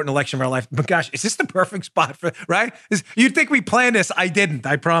most important election of our life. But gosh, is this the perfect spot for, right? You'd think we planned this. I didn't,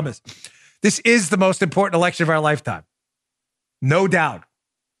 I promise. This is the most important election of our lifetime. No doubt.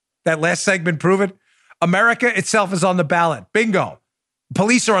 That last segment proved it. America itself is on the ballot. Bingo.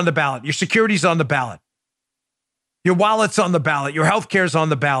 Police are on the ballot. Your security's on the ballot. Your wallet's on the ballot. Your healthcare's on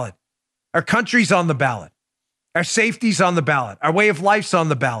the ballot. Our country's on the ballot. Our safety's on the ballot. Our way of life's on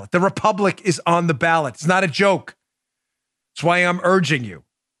the ballot. The republic is on the ballot. It's not a joke. That's why I'm urging you.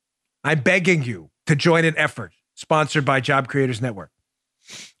 I'm begging you to join an effort sponsored by Job Creators Network.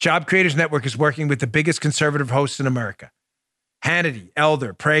 Job Creators Network is working with the biggest conservative hosts in America. Hannity,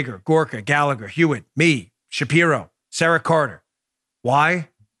 Elder, Prager, Gorka, Gallagher, Hewitt, me, Shapiro, Sarah Carter. Why?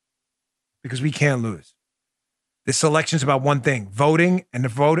 Because we can't lose. This election's about one thing, voting, and to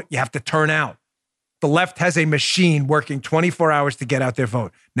vote, you have to turn out. The left has a machine working 24 hours to get out their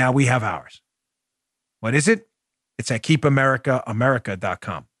vote. Now we have ours. What is it? It's at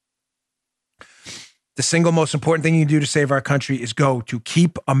keepamericaamerica.com. The single most important thing you can do to save our country is go to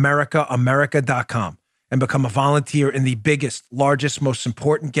keepamericaamerica.com and become a volunteer in the biggest, largest, most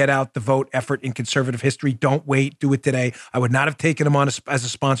important get out the vote effort in conservative history. Don't wait. Do it today. I would not have taken them on as a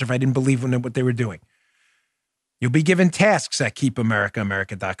sponsor if I didn't believe in what they were doing. You'll be given tasks at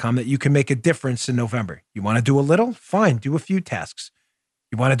keepamericaamerica.com that you can make a difference in November. You want to do a little? Fine, do a few tasks.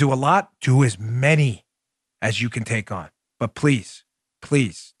 You want to do a lot? Do as many as you can take on. But please,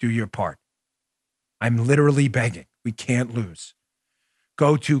 please do your part. I'm literally begging. We can't lose.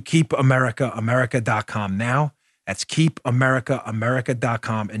 Go to keepamericaamerica.com now. That's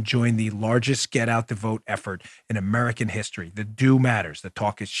keepamericaamerica.com and join the largest get out the vote effort in American history. The do matters. The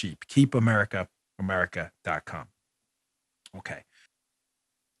talk is cheap. Keepamericaamerica.com. Okay.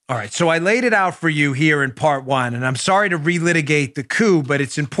 All right. So I laid it out for you here in part one, and I'm sorry to relitigate the coup, but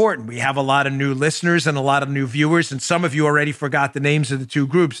it's important. We have a lot of new listeners and a lot of new viewers, and some of you already forgot the names of the two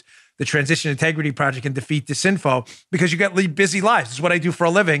groups, the Transition Integrity Project and Defeat Disinfo, because you got busy lives. This is what I do for a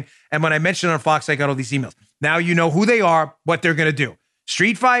living. And when I mentioned on Fox, I got all these emails. Now you know who they are, what they're going to do.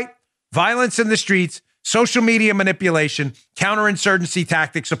 Street fight, violence in the streets, social media manipulation, counterinsurgency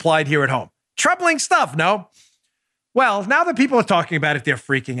tactics applied here at home. Troubling stuff, no? Well, now that people are talking about it, they're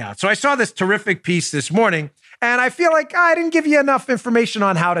freaking out. So I saw this terrific piece this morning, and I feel like I didn't give you enough information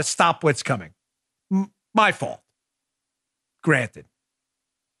on how to stop what's coming. My fault. Granted.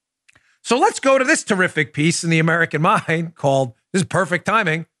 So let's go to this terrific piece in the American Mind called, this is perfect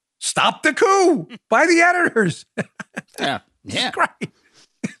timing, Stop the Coup by the editors. Yeah. Great.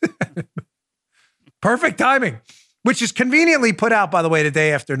 Perfect timing, which is conveniently put out, by the way, the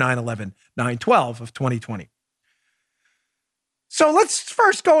day after 9/11, 9/12 of 2020. So let's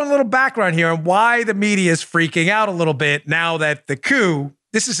first go in a little background here on why the media is freaking out a little bit now that the coup,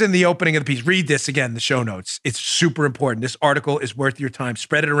 this is in the opening of the piece. Read this again, the show notes. It's super important. This article is worth your time.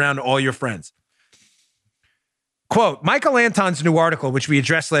 Spread it around to all your friends. Quote, Michael Anton's new article, which we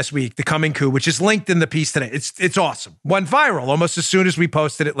addressed last week, The Coming Coup, which is linked in the piece today. It's awesome. Went viral almost as soon as we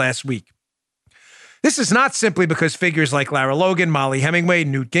posted it last week. This is not simply because figures like Lara Logan, Molly Hemingway,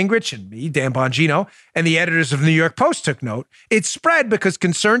 Newt Gingrich, and me, Dan Bongino, and the editors of the New York Post took note. It spread because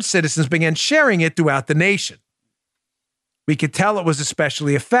concerned citizens began sharing it throughout the nation. We could tell it was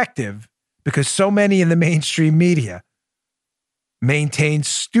especially effective because so many in the mainstream media maintained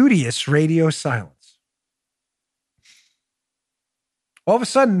studious radio silence. All of a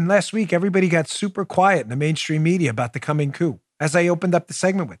sudden, last week, everybody got super quiet in the mainstream media about the coming coup, as I opened up the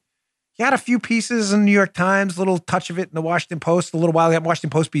segment with. You had a few pieces in the New York Times, a little touch of it in the Washington Post, a little while. I had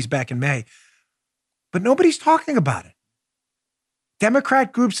Washington Post piece back in May. But nobody's talking about it.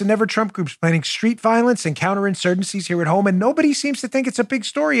 Democrat groups and never Trump groups planning street violence and counterinsurgencies here at home, and nobody seems to think it's a big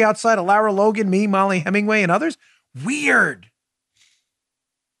story outside of Lara Logan, me, Molly Hemingway, and others. Weird.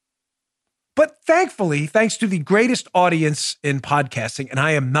 But thankfully, thanks to the greatest audience in podcasting, and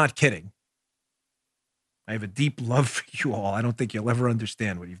I am not kidding, I have a deep love for you all. I don't think you'll ever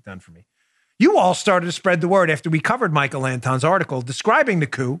understand what you've done for me. You all started to spread the word after we covered Michael Anton's article describing the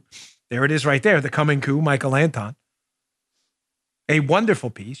coup. There it is right there, The Coming Coup, Michael Anton. A wonderful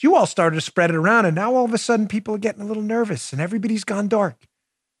piece. You all started to spread it around, and now all of a sudden people are getting a little nervous, and everybody's gone dark.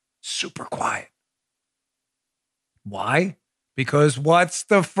 Super quiet. Why? Because what's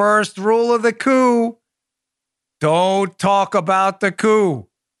the first rule of the coup? Don't talk about the coup.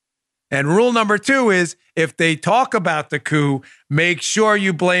 And rule number 2 is, if they talk about the coup, make sure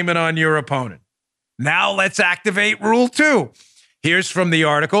you blame it on your opponent. Now let's activate rule 2. Here's from the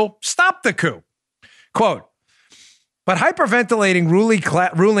article, Stop the Coup. Quote, but hyperventilating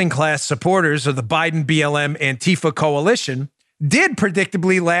ruling class supporters of the Biden BLM Antifa coalition did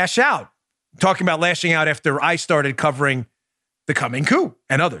predictably lash out. Talking about lashing out after I started covering the coming coup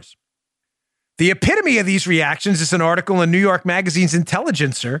and others. The epitome of these reactions is an article in New York Magazine's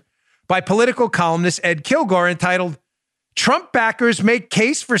Intelligencer by political columnist Ed Kilgore entitled, Trump backers make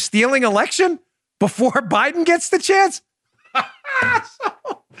case for stealing election before Biden gets the chance?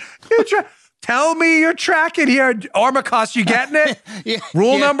 Tell me you're tracking here. Armacost, you getting it? Yeah,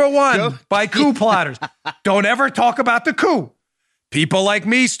 Rule yeah. number 1 Go. by coup plotters. Don't ever talk about the coup. People like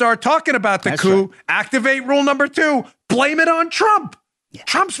me start talking about the That's coup. right. Activate rule number 2. Blame it on Trump. Yeah.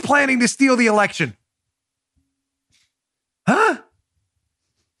 Trump's planning to steal the election. Huh?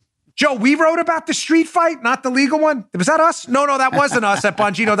 Joe, we wrote about the street fight, not the legal one. Was that us? No, that wasn't us at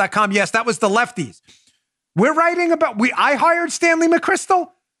Bongino.com. Yes, that was the lefties. We're writing about, I hired Stanley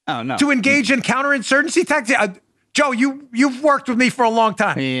McChrystal to engage in counterinsurgency tactics. Joe, you've worked with me for a long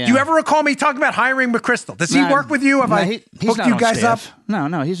time. Yeah. Do you ever recall me talking about hiring McChrystal? Does he work with you? Have I hooked not you on guys staff. up?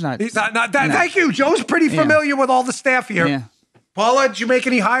 No, he's not. He's not. Thank you. Joe's pretty familiar with all the staff here. Yeah. Paula, did you make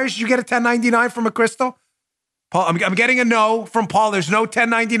any hires? Did you get a 1099 from McChrystal? Paul, I'm getting a no from Paul. There's no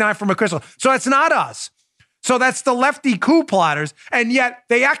 1099 from McChrystal. So it's not us. So that's the lefty coup plotters. And yet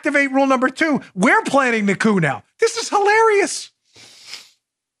they activate rule number 2. We're planning the coup now. This is hilarious.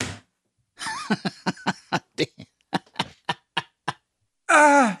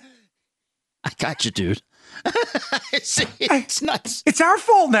 I got you, dude. It's nuts. It's our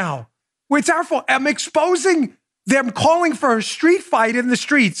fault now. It's our fault. I'm exposing them calling for a street fight in the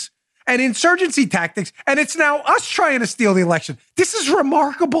streets and insurgency tactics, and it's now us trying to steal the election. This is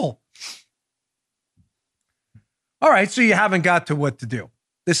remarkable. All right, so you haven't got to what to do.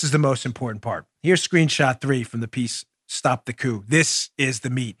 This is the most important part. Here's screenshot 3 from the piece, Stop the Coup. This is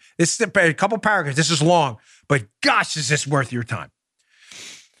the meat. This is a couple paragraphs. This is long, but gosh, is this worth your time?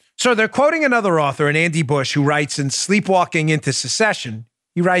 So they're quoting another author, an Andy Bush, who writes in Sleepwalking into Secession.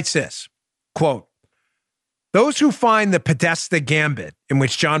 He writes this, quote, those who find the Podesta gambit, in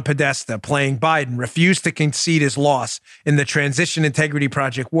which John Podesta, playing Biden, refused to concede his loss in the Transition Integrity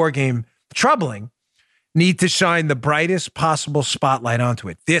Project war game troubling, need to shine the brightest possible spotlight onto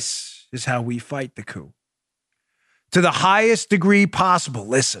it. This is how we fight the coup. To the highest degree possible,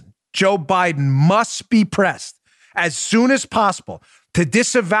 listen, Joe Biden must be pressed as soon as possible to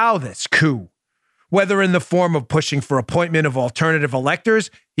disavow this coup, whether in the form of pushing for appointment of alternative electors.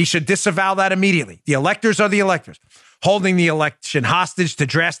 He should disavow that immediately. The electors are the electors. Holding the election hostage to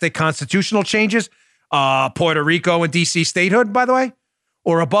drastic constitutional changes, Puerto Rico and D.C. statehood, by the way,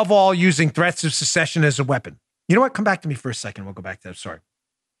 or above all, using threats of secession as a weapon. You know what? Come back to me for a second. We'll go back to that. Sorry.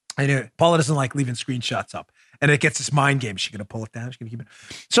 I know Paula doesn't like leaving screenshots up, and it gets this mind game. She's going to pull it down. She's going to keep it.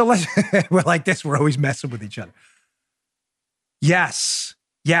 So we're like this. We're always messing with each other. Yes.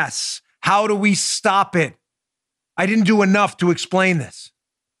 How do we stop it? I didn't do enough to explain this.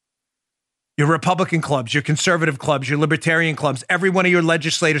 Your Republican clubs, your conservative clubs, your libertarian clubs, every one of your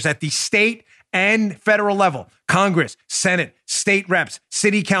legislators at the state and federal level, Congress, Senate, state reps,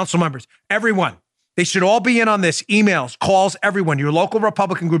 city council members, everyone. They should all be in on this. Emails, calls, everyone, your local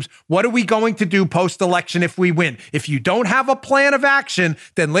Republican groups. What are we going to do post-election if we win? If you don't have a plan of action,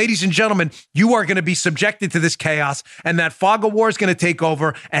 then, ladies and gentlemen, you are going to be subjected to this chaos, and that fog of war is going to take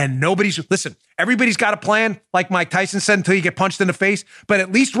over, and everybody's got a plan, like Mike Tyson said, until you get punched in the face. But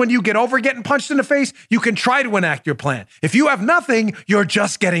at least when you get over getting punched in the face, you can try to enact your plan. If you have nothing, you're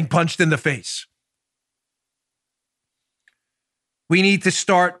just getting punched in the face. We need to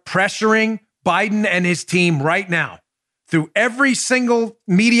start pressuring Biden and his team right now through every single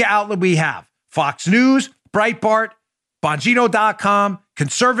media outlet we have. Fox News, Breitbart, Bongino.com,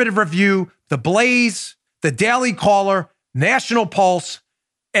 Conservative Review, The Blaze, The Daily Caller, National Pulse,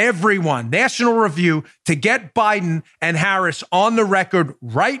 everyone, National Review, to get Biden and Harris on the record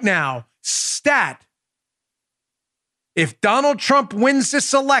right now. Stat: if Donald Trump wins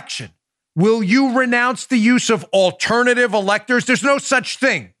this election, will you renounce the use of alternative electors? There's no such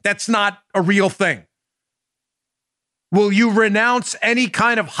thing. That's not a real thing. Will you renounce any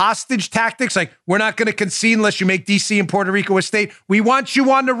kind of hostage tactics? Like, we're not going to concede unless you make D.C. and Puerto Rico a state. We want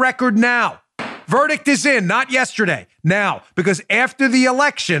you on the record now. Verdict is in, not yesterday, now. Because after the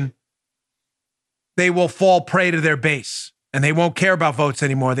election, they will fall prey to their base. And they won't care about votes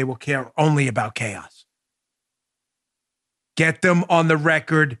anymore. They will care only about chaos. Get them on the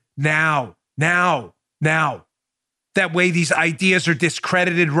record now. That way these ideas are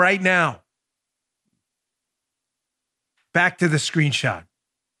discredited right now. Back to the screenshot.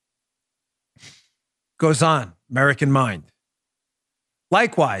 Goes on, American Mind.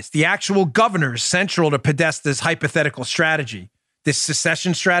 Likewise, the actual governor is central to Podesta's hypothetical strategy, this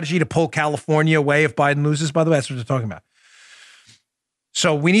secession strategy to pull California away if Biden loses. By the way, that's what they're talking about.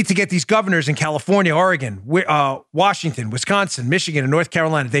 So we need to get these governors in California, Oregon, Washington, Wisconsin, Michigan, and North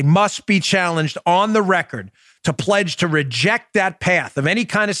Carolina. They must be challenged on the record to pledge to reject that path of any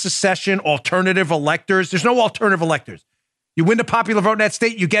kind of secession, alternative electors. There's no alternative electors. You win the popular vote in that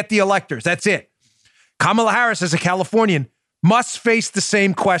state, you get the electors. That's it. Kamala Harris, as a Californian, must face the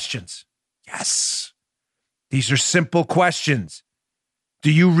same questions. Yes. These are simple questions.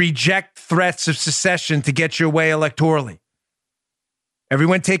 Do you reject threats of secession to get your way electorally?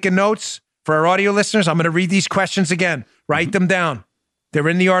 Everyone taking notes? For our audio listeners, I'm going to read these questions again. Write them down. They're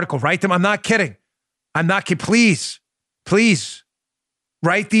in the article. Write them. I'm not kidding. Please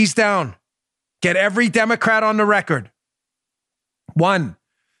write these down. Get every Democrat on the record. 1,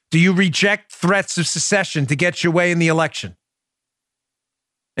 do you reject threats of secession to get your way in the election?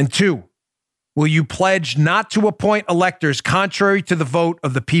 And 2, will you pledge not to appoint electors contrary to the vote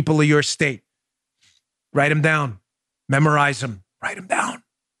of the people of your state? Write them down. Memorize them. Write them down.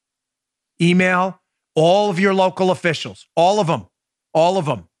 Email all of your local officials, all of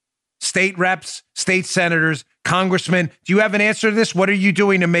them, state reps, state senators, congressmen. Do you have an answer to this? What are you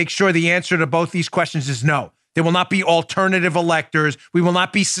doing to make sure the answer to both these questions is no? There will not be alternative electors. We will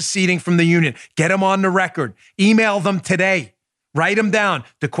not be seceding from the union. Get them on the record. Email them today. Write them down.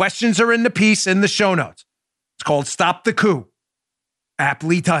 The questions are in the piece in the show notes. It's called Stop the Coup,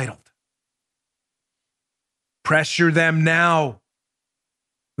 aptly titled. Pressure them now.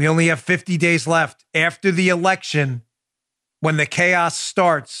 We only have 50 days left. After the election, when the chaos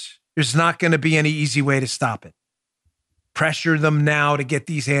starts, there's not going to be any easy way to stop it. Pressure them now to get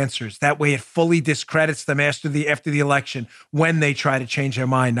these answers. That way it fully discredits them after the election when they try to change their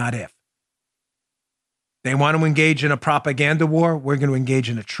mind, not if. They want to engage in a propaganda war. We're going to engage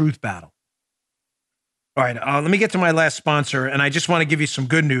in a truth battle. All right, let me get to my last sponsor, and I just want to give you some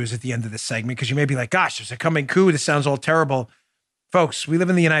good news at the end of this segment because you may be like, gosh, there's a coming coup. This sounds all terrible. Folks, we live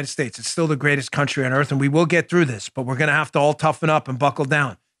in the United States. It's still the greatest country on earth, and we will get through this, but we're going to have to all toughen up and buckle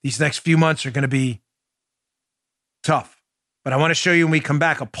down. These next few months are going to be tough. But I want to show you when we come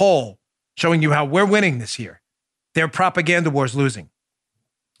back a poll showing you how we're winning this year. Their propaganda war is losing.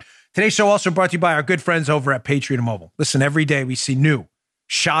 Today's show also brought to you by our good friends over at Patriot Mobile. Listen, every day we see new,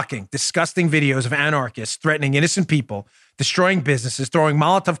 shocking, disgusting videos of anarchists threatening innocent people, destroying businesses, throwing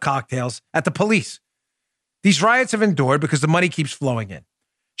Molotov cocktails at the police. These riots have endured because the money keeps flowing in.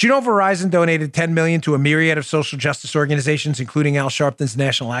 Do you know Verizon donated $10 million to a myriad of social justice organizations, including Al Sharpton's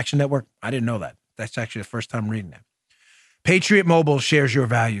National Action Network? I didn't know that. That's actually the first time reading that. Patriot Mobile shares your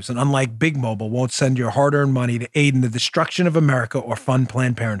values, and unlike Big Mobile, won't send your hard-earned money to aid in the destruction of America or fund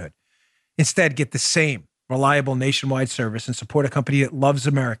Planned Parenthood. Instead, get the same reliable nationwide service and support a company that loves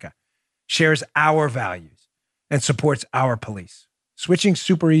America, shares our values, and supports our police. Switching's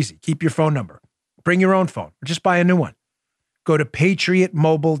super easy. Keep your phone number. Bring your own phone or just buy a new one. Go to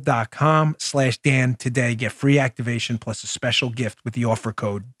patriotmobile.com/Dan today. Get free activation plus a special gift with the offer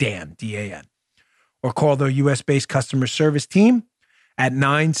code DAN, D-A-N. or call their U.S.-based customer service team at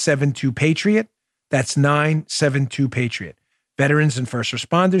 972-PATRIOT. That's 972-PATRIOT. Veterans and first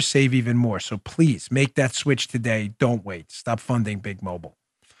responders save even more. So please make that switch today. Don't wait. Stop funding Big Mobile.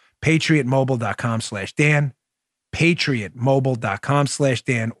 PatriotMobile.com/Dan.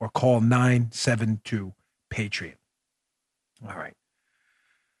 PatriotMobile.com/Dan or call 972-PATRIOT. All right.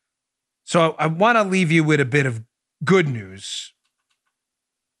 So I want to leave you with a bit of good news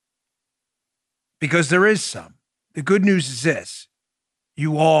because there is some. The good news is this.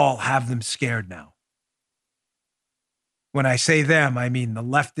 You all have them scared now. When I say them, I mean the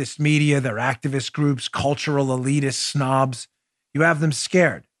leftist media, their activist groups, cultural elitist snobs. You have them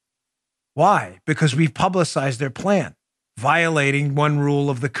scared. Why? Because we've publicized their plan, violating one rule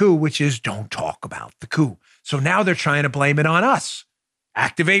of the coup, which is don't talk about the coup. So now they're trying to blame it on us.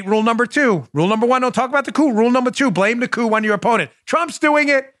 Activate rule number 2. Rule number 1, don't talk about the coup. Rule number 2, blame the coup on your opponent. Trump's doing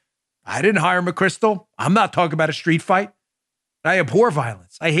it. I didn't hire McChrystal. I'm not talking about a street fight. I abhor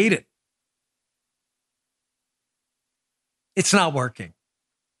violence. I hate it. It's not working.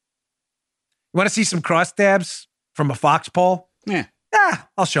 You want to see some crosstabs from a Fox poll? Yeah.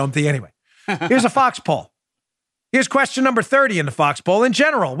 I'll show them to you anyway. Here's a Fox poll. Here's question number 30 in the Fox poll. In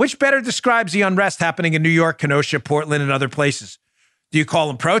general, which better describes the unrest happening in New York, Kenosha, Portland, and other places? Do you call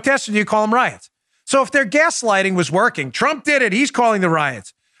them protests or do you call them riots? So if their gaslighting was working, Trump did it. He's calling the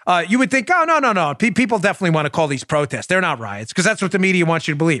riots. You would think, oh, no. People definitely want to call these protests. They're not riots because that's what the media wants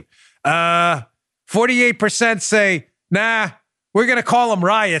you to believe. 48% say, nah, we're going to call them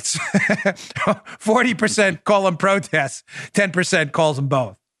riots. 40% call them protests. 10% calls them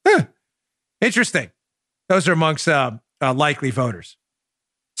both. Interesting. Those are amongst likely voters.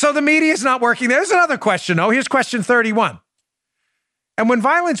 So the media is not working. There's another question, though. Here's question 31. And when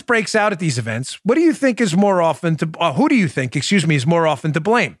violence breaks out at these events, who do you think is more often to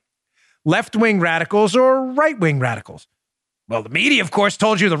blame? Left-wing radicals or right-wing radicals? Well, the media, of course,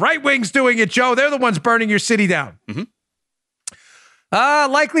 told you the right wing's doing it, Joe. They're the ones burning your city down. Mm-hmm.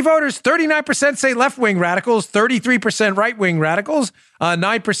 Likely voters, 39% say left-wing radicals, 33% right-wing radicals,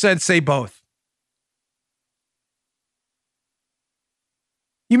 9% say both.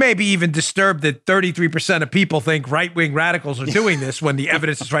 You may be even disturbed that 33% of people think right-wing radicals are doing this when the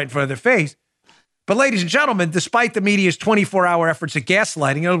evidence is right in front of their face. But ladies and gentlemen, despite the media's 24-hour efforts at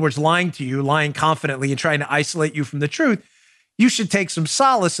gaslighting, in other words, lying to you, lying confidently and trying to isolate you from the truth, you should take some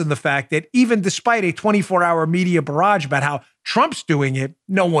solace in the fact that even despite a 24-hour media barrage about how Trump's doing it,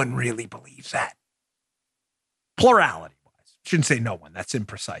 no one really believes that. Plurality-wise. Shouldn't say no one. That's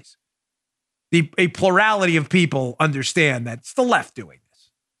imprecise. A plurality of people understand that it's the left doing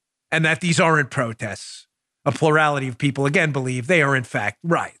this and that these aren't protests. A plurality of people, again, believe they are, in fact,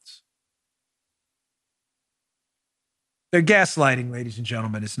 riots. Their gaslighting, ladies and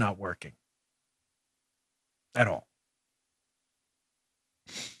gentlemen, is not working at all.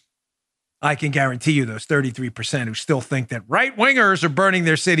 I can guarantee you those 33% who still think that right-wingers are burning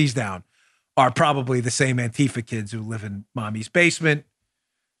their cities down are probably the same Antifa kids who live in mommy's basement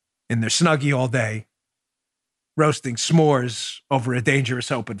in their Snuggie all day, roasting s'mores over a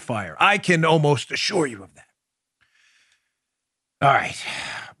dangerous open fire. I can almost assure you of that. All right,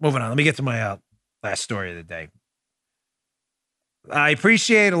 moving on. Let me get to my last story of the day. I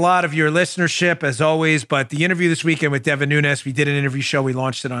appreciate a lot of your listenership, as always, but the interview this weekend with Devin Nunes, we did an interview show. We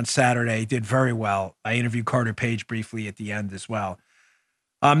launched it on Saturday. Did very well. I interviewed Carter Page briefly at the end as well.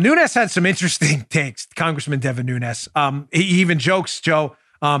 Nunes had some interesting takes, Congressman Devin Nunes. He even jokes, Joe,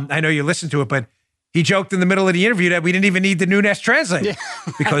 I know you listened to it, but he joked in the middle of the interview that we didn't even need the Nunes translator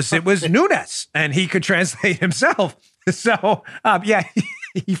because it was Nunes and he could translate himself. So,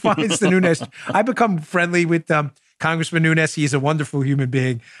 he finds the Nunes. I become friendly with Congressman Nunes. He's a wonderful human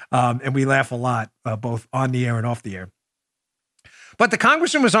being, and we laugh a lot, both on the air and off the air. But the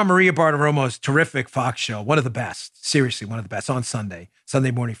congressman was on Maria Bartiromo's terrific Fox show, one of the best, seriously, one of the best, on Sunday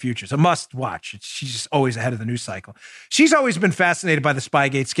Morning Futures, a must watch. She's just always ahead of the news cycle. She's always been fascinated by the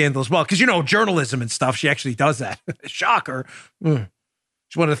Spygate scandal as well, because, journalism and stuff, she actually does that. Shocker. She's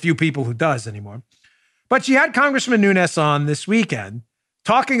one of the few people who does anymore. But she had Congressman Nunes on this weekend,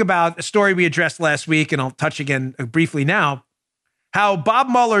 talking about a story we addressed last week, and I'll touch again briefly now, how Bob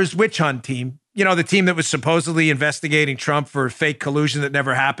Mueller's witch hunt team, the team that was supposedly investigating Trump for fake collusion that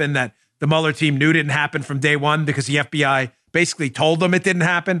never happened, that the Mueller team knew didn't happen from day one because the FBI basically told them it didn't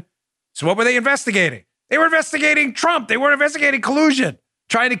happen. So what were they investigating? They were investigating Trump. They were investigating collusion,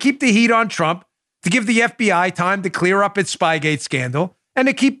 trying to keep the heat on Trump, to give the FBI time to clear up its Spygate scandal, and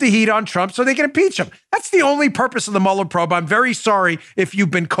to keep the heat on Trump so they can impeach him. That's the only purpose of the Mueller probe. I'm very sorry if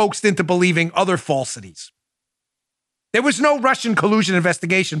you've been coaxed into believing other falsities. There was no Russian collusion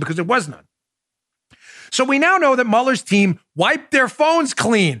investigation because there was none. So we now know that Mueller's team wiped their phones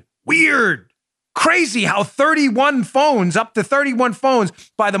clean. Weird. Crazy how 31 phones, up to 31 phones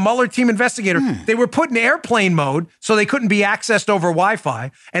by the Mueller team investigator, they were put in airplane mode so they couldn't be accessed over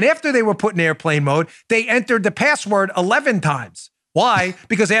Wi-Fi. And after they were put in airplane mode, they entered the password 11 times. Why?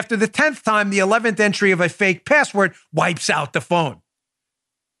 Because after the 10th time, the 11th entry of a fake password wipes out the phone.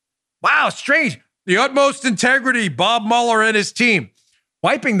 Wow, strange. The utmost integrity, Bob Mueller and his team.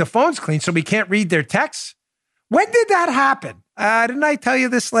 Wiping the phones clean so we can't read their texts? When did that happen? Didn't I tell you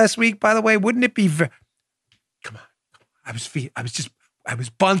this last week, by the way? Wouldn't it be... Come on. I was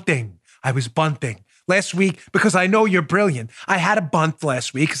bunting. Last week, because I know you're brilliant. I had a bunt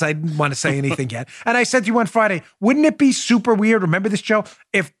last week because I didn't want to say anything yet. And I said to you on Friday, wouldn't it be super weird? Remember this, Joe?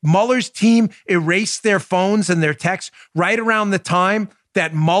 If Mueller's team erased their phones and their texts right around the time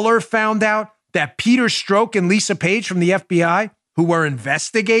that Mueller found out that Peter Strzok and Lisa Page from the FBI, who were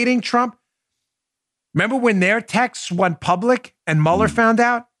investigating Trump, remember when their texts went public and Mueller found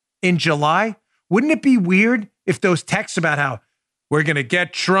out in July? Wouldn't it be weird if those texts about how we're going to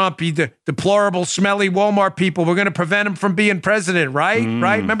get Trump, the deplorable, smelly Walmart people, we're going to prevent him from being president, right?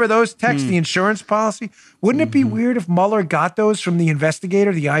 Right? Remember those texts, the insurance policy? Wouldn't it be weird if Mueller got those from the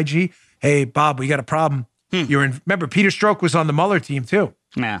investigator, the IG? Hey, Bob, we got a problem. Remember, Peter Strzok was on the Mueller team too.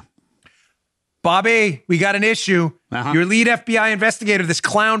 Yeah. Bobby, we got an issue. Your lead FBI investigator, this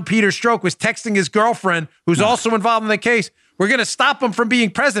clown Peter Strzok, was texting his girlfriend, who's also involved in the case. We're going to stop him from being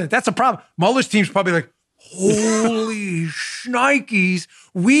president. That's a problem. Mueller's team's probably like, holy shnikes,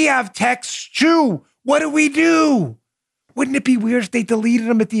 we have texts too. What do we do? Wouldn't it be weird if they deleted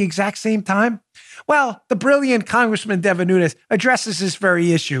them at the exact same time? Well, the brilliant Congressman Devin Nunes addresses this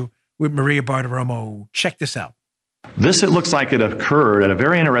very issue with Maria Bartiromo. Check this out. This, it looks like it occurred at a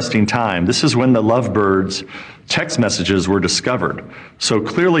very interesting time. This is when the Lovebirds text messages were discovered. So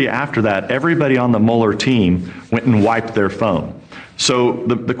clearly after that, everybody on the Mueller team went and wiped their phone. So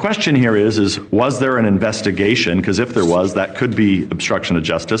the question here is was there an investigation? Because if there was, that could be obstruction of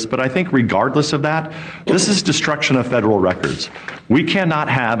justice. But I think regardless of that, this is destruction of federal records. We cannot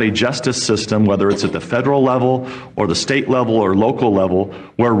have a justice system, whether it's at the federal level or the state level or local level,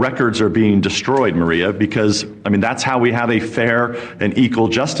 where records are being destroyed, Maria, because, I mean, that's how we have a fair and equal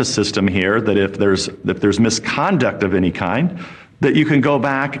justice system here, that if there's misconduct of any kind, that you can go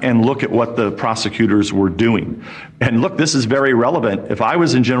back and look at what the prosecutors were doing. And look, this is very relevant. If I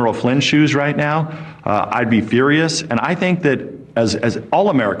was in General Flynn's shoes right now, I'd be furious. And I think that as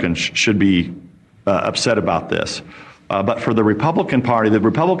all Americans should be upset about this. But for the Republican Party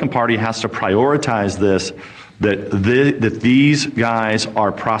has to prioritize this, that these guys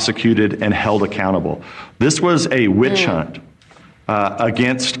are prosecuted and held accountable. This was a witch hunt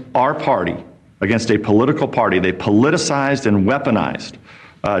against our party, against a political party. They politicized and weaponized.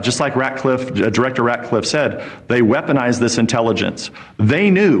 Just like Director Ratcliffe said, they weaponized this intelligence. They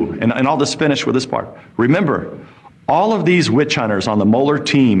knew, and I'll just finish with this part. Remember, all of these witch hunters on the Mueller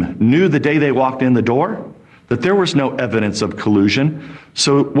team knew the day they walked in the door that there was no evidence of collusion.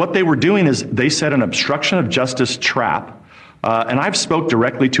 So what they were doing is they set an obstruction of justice trap. And I've spoke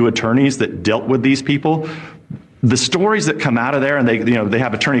directly to attorneys that dealt with these people. The stories that come out of there, and they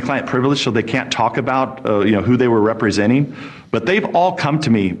have attorney-client privilege, so they can't talk about who they were representing. But they've all come to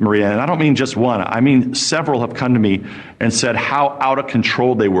me, Maria, and I don't mean just one. I mean several have come to me and said how out of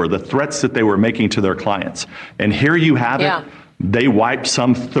control they were, the threats that they were making to their clients. And here you have it. They wiped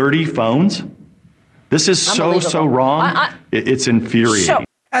some 30 phones. This is so wrong. It's infuriating.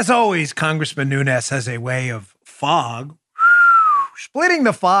 As always, Congressman Nunes has a way of splitting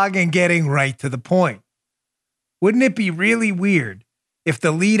the fog and getting right to the point. Wouldn't it be really weird if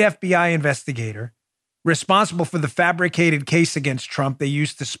the lead FBI investigator responsible for the fabricated case against Trump they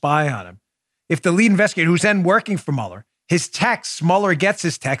used to spy on him, if the lead investigator who's then working for Mueller, his texts, Mueller gets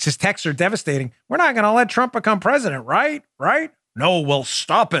his texts are devastating. We're not going to let Trump become president, right? Right? No, we'll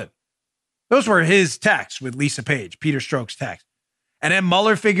stop it. Those were his texts with Lisa Page, Peter Strzok's text. And then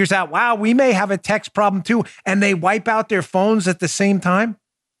Mueller figures out, wow, we may have a text problem too. And they wipe out their phones at the same time.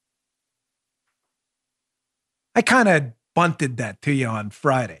 I kind of bunted that to you on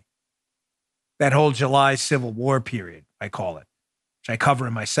Friday. That whole July Civil War period, I call it, which I cover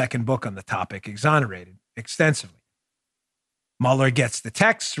in my second book on the topic, Exonerated, extensively. Mueller gets the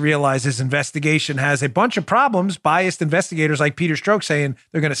text, realizes investigation has a bunch of problems, biased investigators like Peter Strzok saying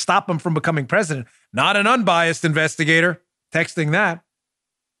they're going to stop him from becoming president. Not an unbiased investigator texting that.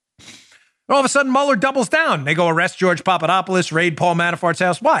 All of a sudden, Mueller doubles down. They go arrest George Papadopoulos, raid Paul Manafort's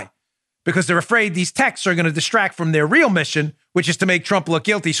house. Why? Because they're afraid these texts are going to distract from their real mission, which is to make Trump look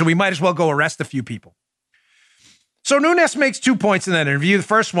guilty. So we might as well go arrest a few people. So Nunes makes 2 points in that interview. The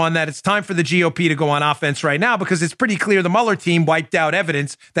first one, that it's time for the GOP to go on offense right now because it's pretty clear the Mueller team wiped out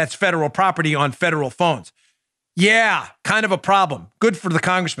evidence that's federal property on federal phones. Yeah, kind of a problem. Good for the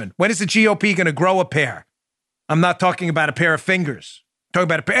congressman. When is the GOP going to grow a pair? I'm not talking about a pair of fingers. I'm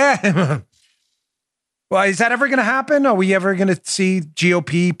talking about a pair. Well, is that ever going to happen? Are we ever going to see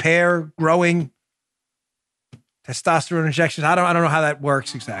GOP pair growing testosterone injections? I don't know how that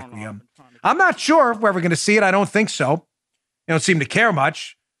works exactly. I'm not sure if we're ever going to see it. I don't think so. They don't seem to care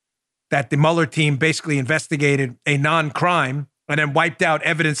much that the Mueller team basically investigated a non-crime and then wiped out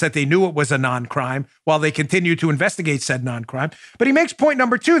evidence that they knew it was a non-crime while they continued to investigate said non-crime. But he makes point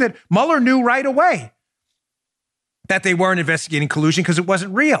number 2 that Mueller knew right away that they weren't investigating collusion because it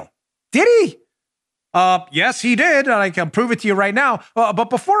wasn't real. Did he? Yes, he did. I can prove it to you right now.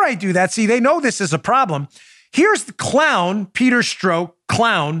 But before I do that, see, they know this is a problem. Here's the clown, Peter Strzok,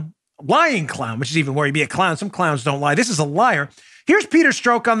 lying clown, which is even where he'd be a clown. Some clowns don't lie. This is a liar. Here's Peter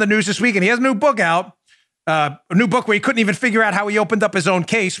Strzok on the news this week, and he has a new book out, a new book where he couldn't even figure out how he opened up his own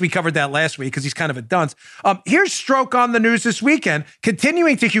case. We covered that last week because he's kind of a dunce. Here's Strzok on the news this weekend,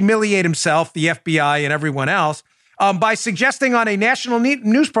 continuing to humiliate himself, the FBI, and everyone else, by suggesting on a national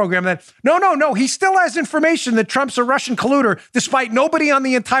news program that, no, he still has information that Trump's a Russian colluder, despite nobody on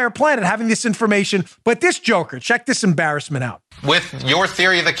the entire planet having this information but this joker. Check this embarrassment out. With your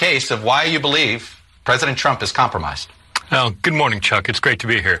theory of the case of why you believe President Trump is compromised. Well, good morning, Chuck. It's great to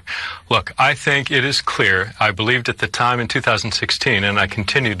be here. Look, I think it is clear, I believed at the time in 2016, and I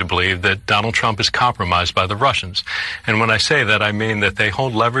continue to believe that Donald Trump is compromised by the Russians. And when I say that, I mean that they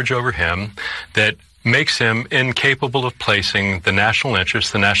hold leverage over him that makes him incapable of placing the national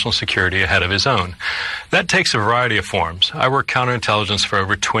interest, the national security ahead of his own. That takes a variety of forms. I worked counterintelligence for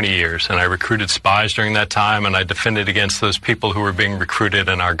over 20 years, and I recruited spies during that time, and I defended against those people who were being recruited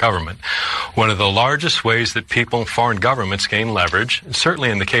in our government. One of the largest ways that people, foreign governments, gain leverage, certainly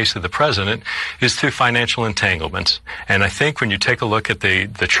in the case of the president, is through financial entanglements. And I think when you take a look at the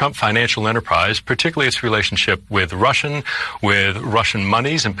Trump financial enterprise, particularly its relationship with Russian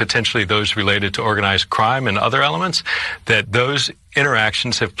monies, and potentially those related to organized crime and other elements, that those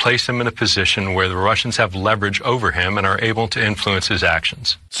interactions have placed him in a position where the Russians have leverage over him and are able to influence his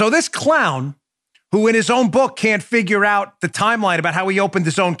actions. So this clown, who in his own book can't figure out the timeline about how he opened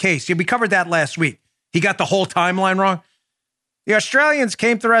his own case. We covered that last week. He got the whole timeline wrong. The Australians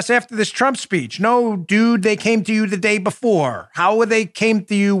came to us after this Trump speech. No, dude, they came to you the day before. How would they came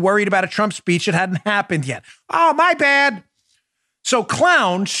to you worried about a Trump speech that hadn't happened yet? Oh, my bad. So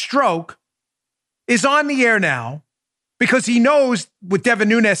clown, Strzok, is on the air now because he knows what Devin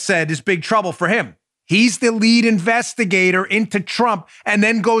Nunes said is big trouble for him. He's the lead investigator into Trump and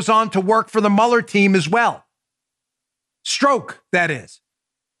then goes on to work for the Mueller team as well. Strzok, that is.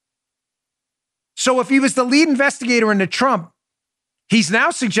 So if he was the lead investigator into Trump, he's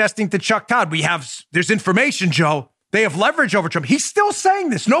now suggesting to Chuck Todd, there's information, Joe. They have leverage over Trump. He's still saying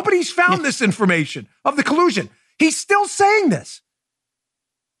this. Nobody's found this information of the collusion. He's still saying this.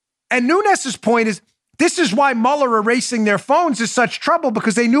 And Nunes's point is, this is why Mueller erasing their phones is such trouble,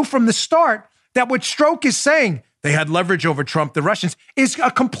 because they knew from the start that what Strzok is saying, they had leverage over Trump, the Russians, is a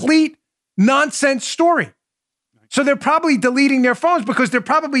complete nonsense story. So they're probably deleting their phones because they're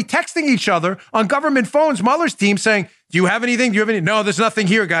probably texting each other on government phones, Mueller's team, saying, do you have anything? No, there's nothing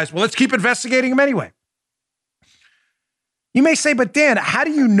here, guys. Well, let's keep investigating him anyway. You may say, but Dan, how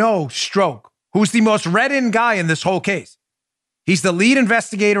do you know Strzok, who's the most read-in guy in this whole case? He's the lead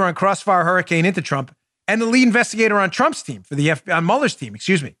investigator on Crossfire Hurricane into Trump and the lead investigator on Trump's team, on Mueller's team,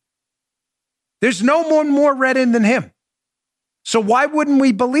 excuse me. There's no one more read-in than him. So why wouldn't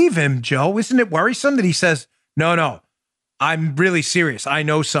we believe him, Joe? Isn't it worrisome that he says, no, I'm really serious. I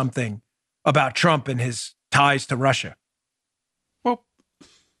know something about Trump and his ties to Russia. Well,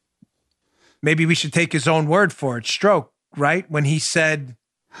 maybe we should take his own word for it. Strzok, right? When he said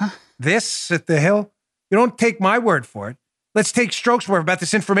this at the Hill, you don't take my word for it. Let's take Strzok's word about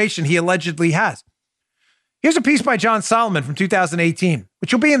this information he allegedly has. Here's a piece by John Solomon from 2018,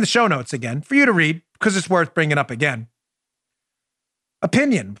 which will be in the show notes again for you to read because it's worth bringing up again.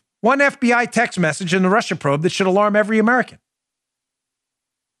 Opinion. One FBI text message in the Russia probe that should alarm every American.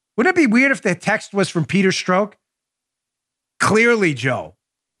 Wouldn't it be weird if the text was from Peter Strzok? Clearly, Joe,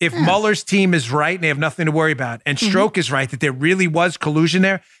 if Mueller's team is right and they have nothing to worry about, and Strzok is right that there really was collusion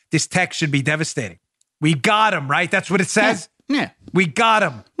there, this text should be devastating. We got him, right? That's what it says? Yeah. We got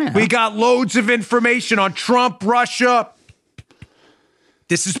him. Yeah. We got loads of information on Trump, Russia.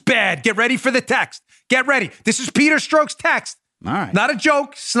 This is bad. Get ready for the text. Get ready. This is Peter Strzok's text. All right. Not a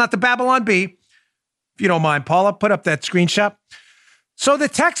joke. It's not the Babylon Bee. If you don't mind, Paula, put up that screenshot. So the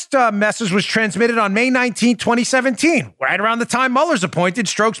text message was transmitted on May 19, 2017, right around the time Mueller's appointed.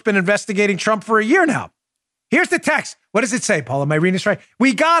 Strzok's been investigating Trump for a year now. Here's the text. What does it say, Paul? Am I reading this right?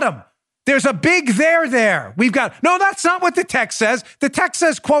 We got him. There's a big there. We've got... No, that's not what the text says. The text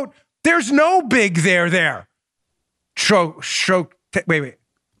says, quote, there's no big there. Strzok. Wait.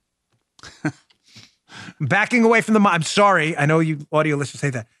 Backing away from the... I'm sorry. I know you audio listeners say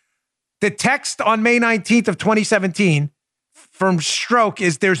that. The text on May 19th of 2017 from Strzok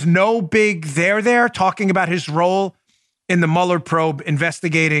is there's no big there, talking about his role in the Mueller probe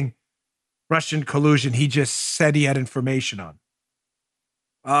investigating Russian collusion he just said he had information on.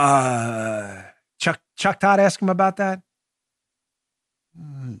 Chuck Todd asked him about that?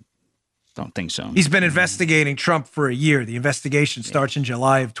 Don't think so. He's been investigating Trump for a year. The investigation starts in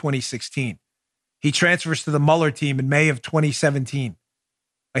July of 2016. He transfers to the Mueller team in May of 2017.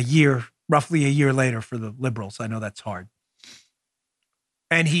 Roughly a year later for the liberals. I know that's hard.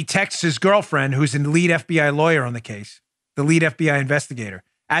 And he texts his girlfriend, who's the lead FBI lawyer on the case, the lead FBI investigator,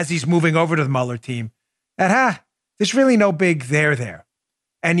 as he's moving over to the Mueller team, that, there's really no big there.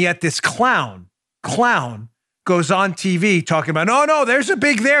 And yet this clown goes on TV talking about, no, there's a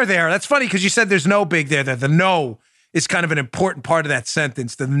big there. That's funny because you said there's no big there. The no is kind of an important part of that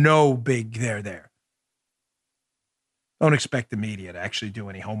sentence, the no big there. Don't expect the media to actually do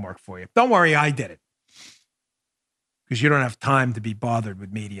any homework for you. Don't worry, I did it. Because you don't have time to be bothered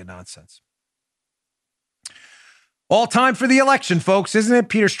with media nonsense. All time for the election, folks, isn't it?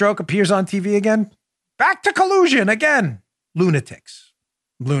 Peter Strzok appears on TV again. Back to collusion again. Lunatics.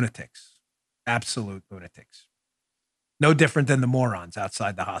 Absolute lunatics. No different than the morons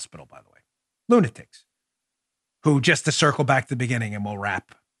outside the hospital, by the way. Lunatics. Who, just to circle back to the beginning and we'll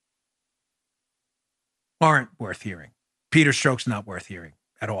wrap, aren't worth hearing. Peter Strzok's not worth hearing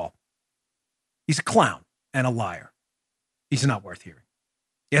at all. He's a clown and a liar. He's not worth hearing.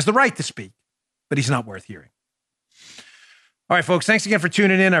 He has the right to speak, but he's not worth hearing. All right, folks, thanks again for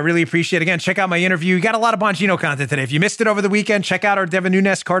tuning in. I really appreciate it. Again, check out my interview. You got a lot of Bongino content today. If you missed it over the weekend, check out our Devin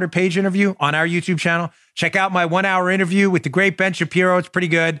Nunes, Carter Page interview on our YouTube channel. Check out my 1 hour interview with the great Ben Shapiro. It's pretty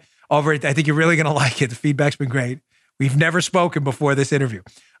good. I think you're really going to like it. The feedback's been great. We've never spoken before this interview.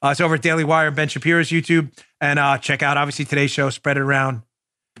 It's over at Daily Wire and Ben Shapiro's YouTube. And check out, obviously, today's show. Spread it around.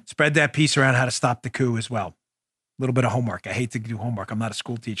 Spread that piece around how to stop the coup as well. A little bit of homework. I hate to do homework. I'm not a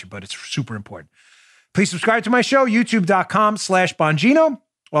school teacher, but it's super important. Please subscribe to my show, youtube.com/Bongino.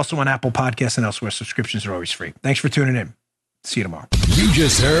 Also on Apple Podcasts and elsewhere. Subscriptions are always free. Thanks for tuning in. See you tomorrow. You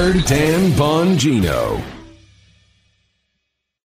just heard Dan Bongino.